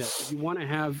to do that. You want to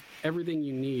have everything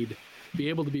you need be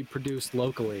able to be produced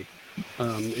locally.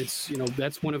 It's, you know,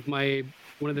 that's one of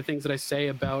the things that I say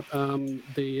about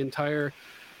the entire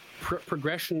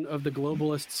progression of the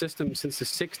globalist system since the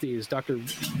 60s. Dr.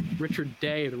 Richard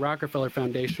Day of the Rockefeller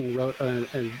Foundation wrote a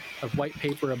white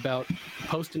paper about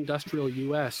post-industrial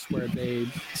U.S. where they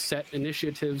set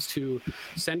initiatives to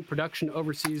send production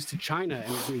overseas to China,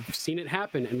 and we've seen it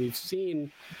happen, and we've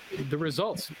seen the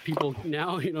results. People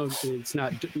now, you know, it's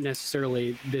not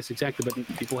necessarily this exactly, but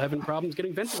people having problems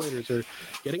getting ventilators or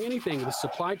getting anything. The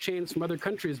supply chains from other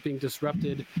countries being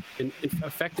disrupted and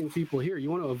affecting people here. You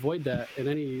want to avoid that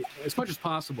as much as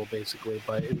possible, basically,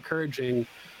 by encouraging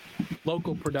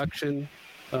local production,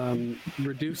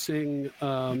 reducing.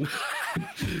 Duncan,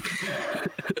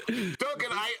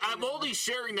 I'm only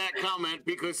sharing that comment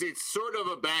because it's sort of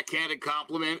a backhanded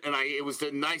compliment, and it was the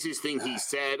nicest thing he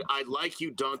said. I like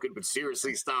you, Duncan, but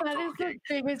seriously, stop talking.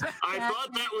 I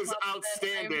thought that was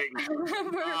outstanding.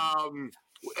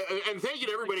 And thank you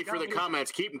to everybody for the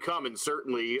comments. Keep them coming,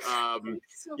 certainly. You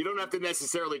don't have to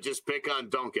necessarily just pick on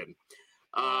Duncan.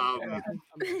 I'm open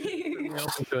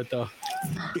to it, though.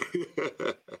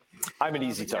 I'm an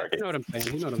easy target. You know what I'm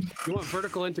saying. You want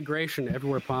vertical integration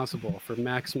everywhere possible for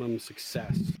maximum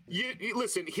success. You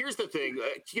listen, here's the thing.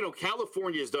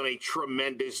 California has done a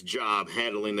tremendous job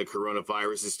handling the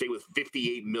coronavirus, a state with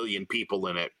 58 million people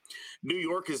in it. New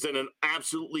York has done an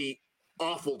absolutely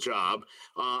awful job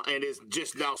and is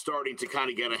just now starting to kind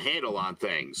of get a handle on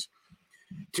things.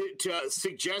 To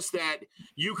suggest that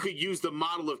you could use the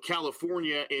model of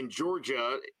California in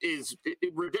Georgia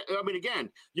again,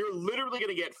 you're literally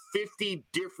going to get 50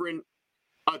 different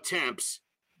attempts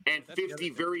and 50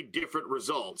 very different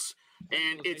results.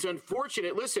 And it's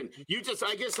unfortunate. Listen,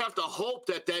 I guess have to hope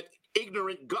that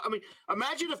ignorant,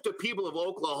 imagine if the people of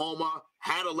Oklahoma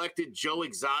had elected Joe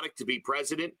Exotic to be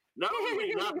president. Not only would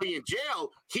he not be in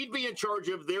jail, he'd be in charge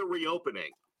of their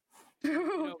reopening.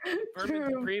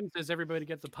 Bourbon Supreme says everybody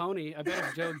gets a pony. I bet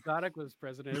if Joe Exotic was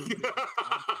president,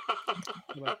 how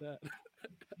about that?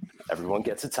 Everyone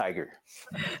gets a tiger.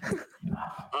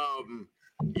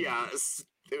 Yeah.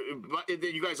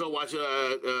 Did you guys all watch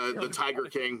the Tiger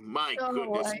King? My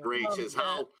goodness gracious,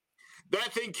 how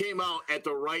that thing came out at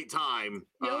the right time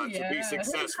to be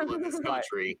successful in this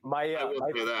country.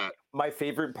 My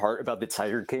favorite part about the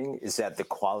Tiger King is that the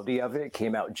quality of it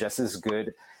came out just as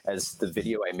good as the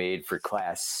video I made for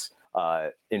class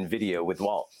in video with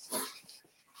Walt.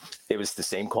 It was the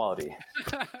same quality.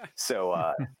 So,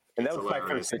 and that was my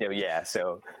first video. Yeah.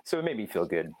 So it made me feel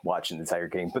good watching the Tiger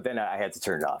King, but then I had to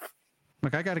turn it off.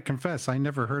 Look, I got to confess, I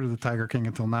never heard of the Tiger King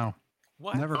until now.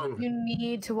 What? Never. You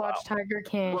need to watch Tiger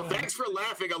King. Well, thanks for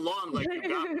laughing along like you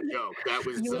got the joke. That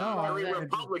was very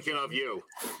Republican of you.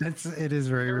 It is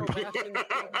very Republican.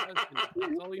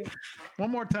 One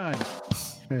more time.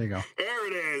 There you go. There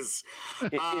it is.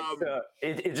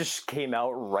 It just came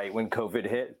out right when COVID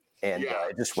hit, and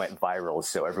it just went viral.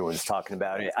 So everyone's talking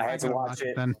about it. I had to watch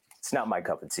it. Then. It's not my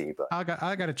cup of tea, but I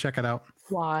got to check it out.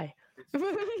 Why?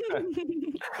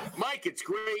 Mike, it's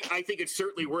great. I think it's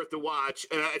certainly worth the watch.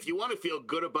 If you want to feel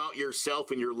good about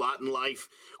yourself and your lot in life,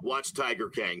 watch Tiger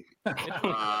King.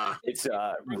 It's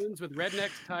with redneck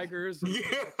tigers. Yeah.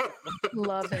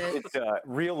 Love it. It's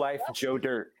real life Joe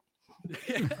Dirt.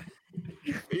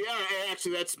 Yeah,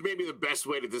 actually, that's maybe the best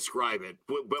way to describe it,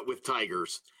 but with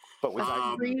tigers. But with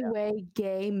three-way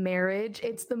gay marriage,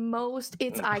 it's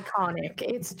iconic.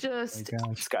 It's just,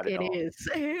 it is.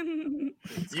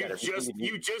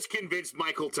 You just convinced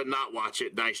Michael to not watch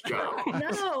it. Nice job.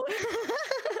 No.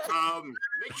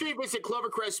 Make sure you visit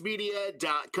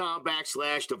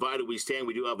clovercrestmedia.com/Divided We Stand.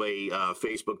 We do have a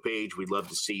Facebook page. We'd love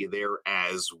to see you there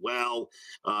as well.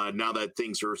 Now that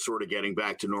things are sort of getting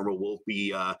back to normal, we'll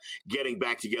be getting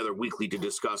back together weekly to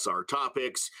discuss our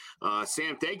topics.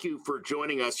 Sam, thank you for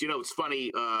joining us. It's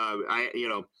funny.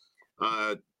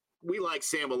 We like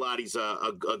Sam a lot. He's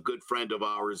a good friend of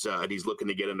ours, and he's looking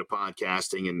to get into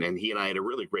podcasting. And he and I had a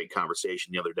really great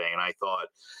conversation the other day, and I thought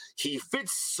he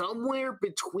fits somewhere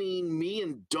between me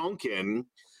and Duncan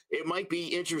it might be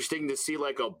interesting to see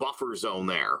like a buffer zone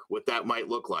there, what that might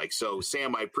look like. So,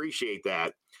 Sam, I appreciate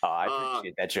that. I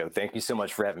appreciate that, Joe. Thank you so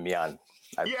much for having me on.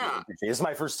 I really appreciate it. This is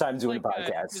my first time doing a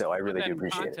podcast, so I really do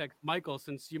appreciate it. Michael,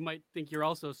 since you might think you're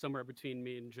also somewhere between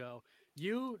me and Joe,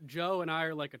 you, Joe, and I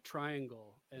are like a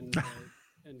triangle, and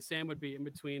and Sam would be in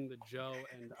between the Joe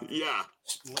and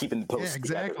keeping the post. Yeah,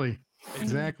 exactly.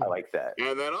 Exactly. I like that.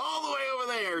 And then all the way over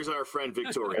there is our friend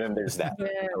Victoria. And then there's that.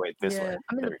 Yeah, Oh, wait, this way.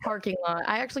 I'm in There the we go. parking lot.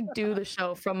 I actually do the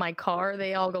show from my car.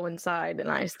 They all go inside,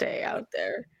 and I stay out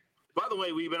there. By the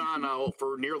way, we've been on now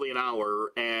for nearly an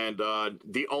hour, and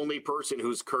the only person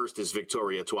who's cursed is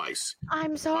Victoria twice.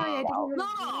 I'm sorry, I didn't No.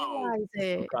 realize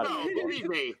it. No, believe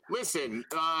me. Listen,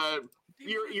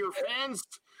 your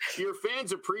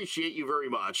fans appreciate you very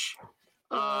much.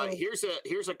 Here's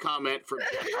a comment from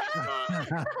Jeff.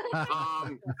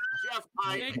 Jeff,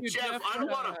 Jeff, I don't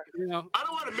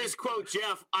want to misquote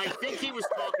Jeff. I think he was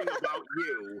talking about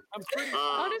you. I'm pretty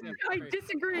Honestly, I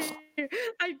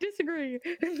disagree.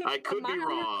 I could be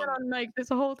wrong. On mic this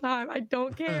whole time. I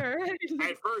don't care.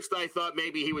 At first, I thought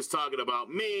maybe he was talking about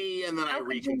me, and then I How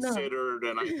could you not? reconsidered,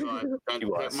 and I thought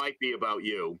that might be about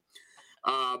you.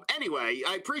 Anyway,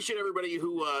 I appreciate everybody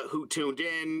who tuned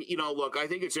in. You know, look, I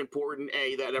think it's important,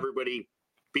 that everybody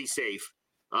be safe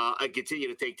and continue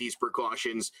to take these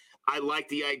precautions. I like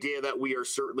the idea that we are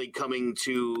certainly coming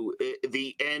to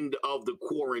the end of the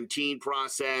quarantine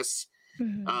process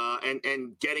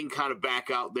and getting kind of back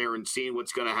out there and seeing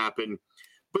what's going to happen.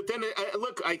 But then,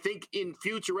 look, I think in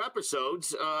future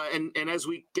episodes and as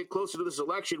we get closer to this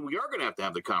election, we are going to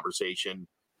have the conversation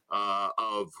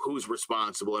of who's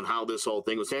responsible and how this whole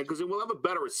thing was handled, because we'll have a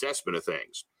better assessment of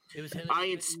things. It was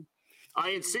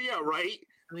INCA, right?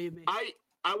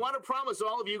 I want to promise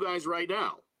all of you guys right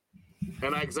now,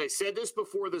 and because I said this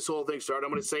before this whole thing started,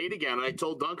 I'm going to say it again. I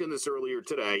told Duncan this earlier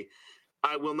today.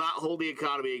 I will not hold the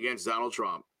economy against Donald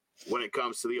Trump when it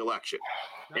comes to the election.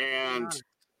 And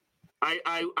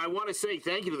I want to say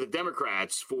thank you to the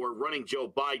Democrats for running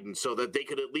Joe Biden so that they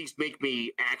could at least make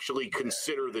me actually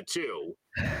consider the two.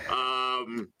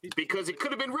 Because it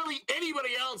could have been really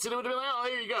anybody else, and it would have been, oh,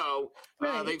 there you go.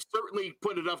 Right. They've certainly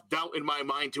put enough doubt in my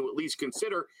mind to at least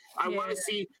consider. I want to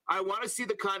see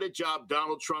the kind of job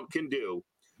Donald Trump can do.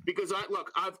 Because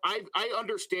I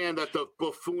understand that the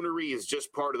buffoonery is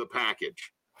just part of the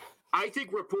package. I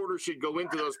think reporters should go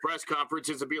into those press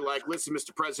conferences and be like, listen,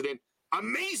 Mr. President,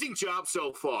 amazing job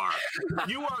so far.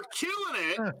 You are killing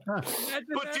it.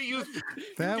 But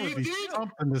that would be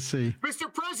something to see.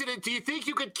 Mr. President, do you think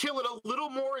you could kill it a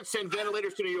little more and send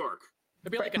ventilators to New York?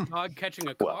 It'd be like a dog catching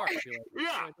a car.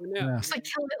 Yeah. Just like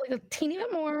killing it like a teeny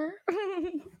bit more.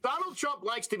 Donald Trump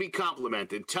likes to be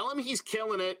complimented. Tell him he's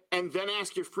killing it, and then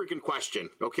ask your freaking question,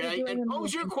 okay? And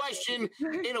pose your question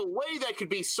in a way that could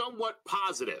be somewhat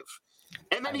positive.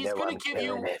 And then he's going to give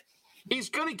you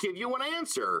an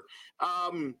answer.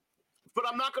 But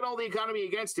I'm not going to hold the economy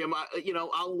against him.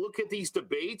 I'll look at these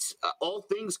debates. All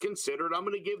things considered, I'm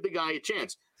going to give the guy a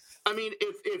chance. I mean,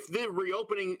 if the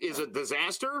reopening is a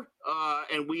disaster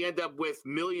and we end up with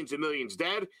millions and millions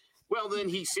dead, well, then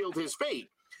he sealed his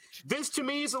fate. This, to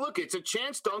me, it's a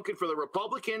chance, Duncan, for the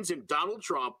Republicans and Donald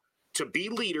Trump to be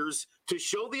leaders, to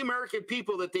show the American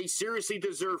people that they seriously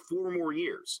deserve 4 more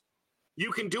years.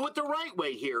 You can do it the right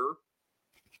way here,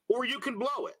 or you can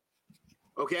blow it.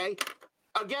 Okay?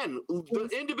 Again, the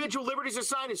individual liberties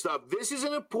aside and stuff, this is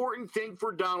an important thing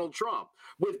for Donald Trump.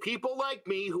 With people like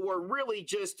me who are really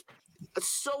just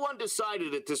so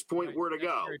undecided at this point where to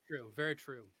go. Very true. Very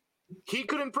true. He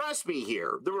could impress me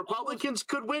here. The Republicans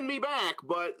could win me back,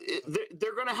 but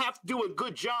they're going to have to do a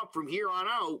good job from here on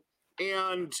out.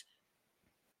 And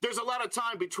there's a lot of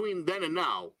time between then and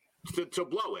now to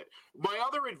blow it. My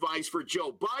other advice for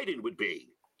Joe Biden would be,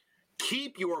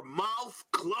 keep your mouth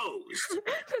closed.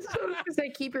 So say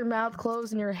keep your mouth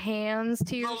closed and your hands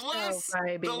to yourself,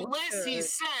 baby. The less he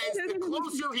says, the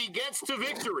closer he gets to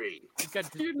victory.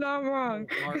 You're not wrong.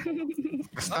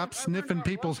 Stop sniffing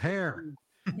people's hair.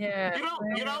 Yeah. They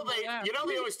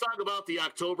always talk about the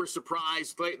October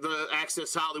surprise, the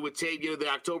Access Hollywood tape, the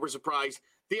October surprise.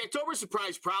 The October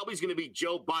surprise probably is going to be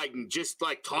Joe Biden just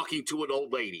like talking to an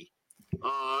old lady.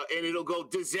 And it'll go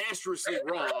disastrously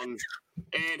wrong,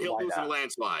 and he'll lose in a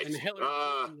landslide. And Hillary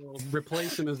will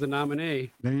replace him as the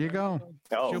nominee. There you go.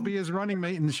 Oh. She'll be his running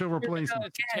mate, and she'll replace him.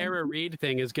 The Tara Reid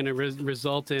thing is going to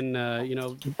result in,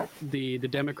 the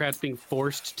Democrats being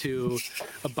forced to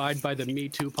abide by the Me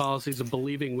Too policies of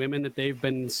believing women that they've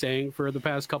been saying for the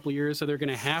past couple of years. So they're going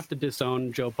to have to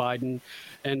disown Joe Biden.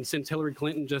 And since Hillary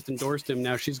Clinton just endorsed him,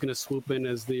 now she's going to swoop in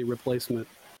as the replacement.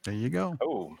 There you go.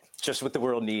 Oh, just what the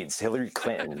world needs. Hillary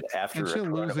Clinton after And she'll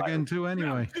lose again too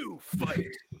anyway.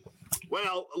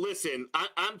 Well, listen,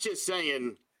 I'm just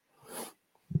saying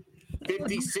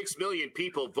 56 million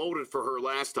people voted for her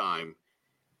last time.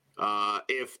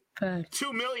 If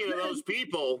 2 million of those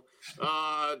people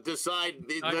decide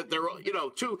that they're,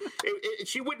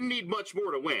 she wouldn't need much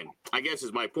more to win, I guess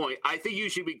is my point. I think you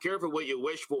should be careful what you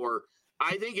wish for.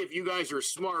 I think if you guys are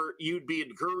smart, you'd be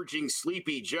encouraging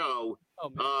Sleepy Joe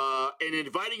and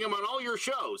inviting him on all your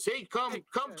shows. Hey, come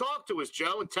talk to us,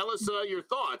 Joe, and tell us your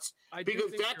thoughts. Because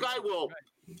that guy will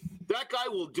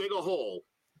dig a hole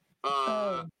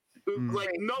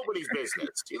like nobody's business.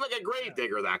 He's like a grave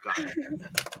digger, that guy.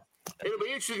 It'll be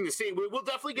interesting to see. We'll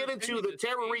definitely get into the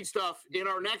Tara Reade stuff in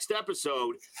our next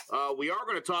episode. We are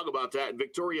going to talk about that. And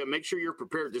Victoria, make sure you're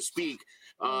prepared to speak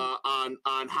on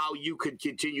how you could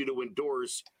continue to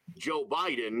endorse Joe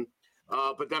Biden.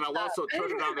 But then I'll also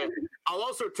turn it on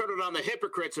the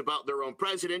hypocrites about their own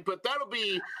president. But that'll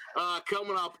be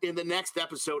coming up in the next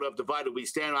episode of Divided We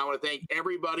Stand. I want to thank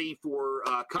everybody for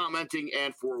commenting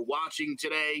and for watching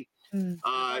today.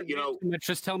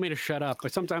 Just tell me to shut up.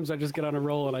 But sometimes I just get on a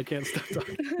roll and I can't stop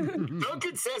talking.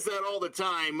 Duncan says that all the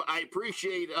time. I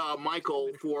appreciate Michael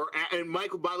and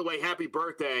Michael, by the way, happy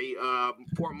birthday.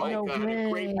 Poor Mike had a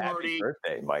great party. Happy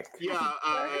birthday, Mike. Yeah,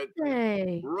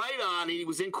 right on. He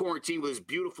was in quarantine with his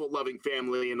beautiful, loving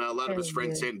family, and a lot of his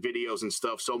friends sent videos and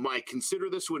stuff. So, Mike, consider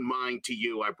this one mine to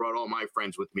you. I brought all my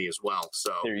friends with me as well.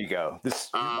 So there you go. This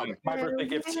my birthday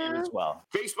gift to you as well.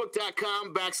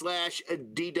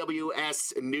 Facebook.com/DWS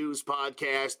News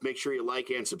Podcast. Make sure you like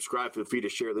and subscribe. Feel free to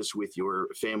share this with your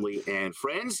family and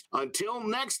friends. Until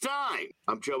next time,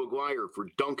 I'm Joe McGuire for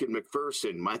Duncan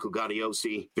McPherson, Michael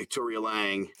Gaudiosi, Victoria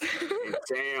Lang, and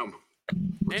Sam.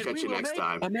 We'll catch you next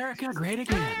time. America great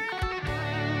again.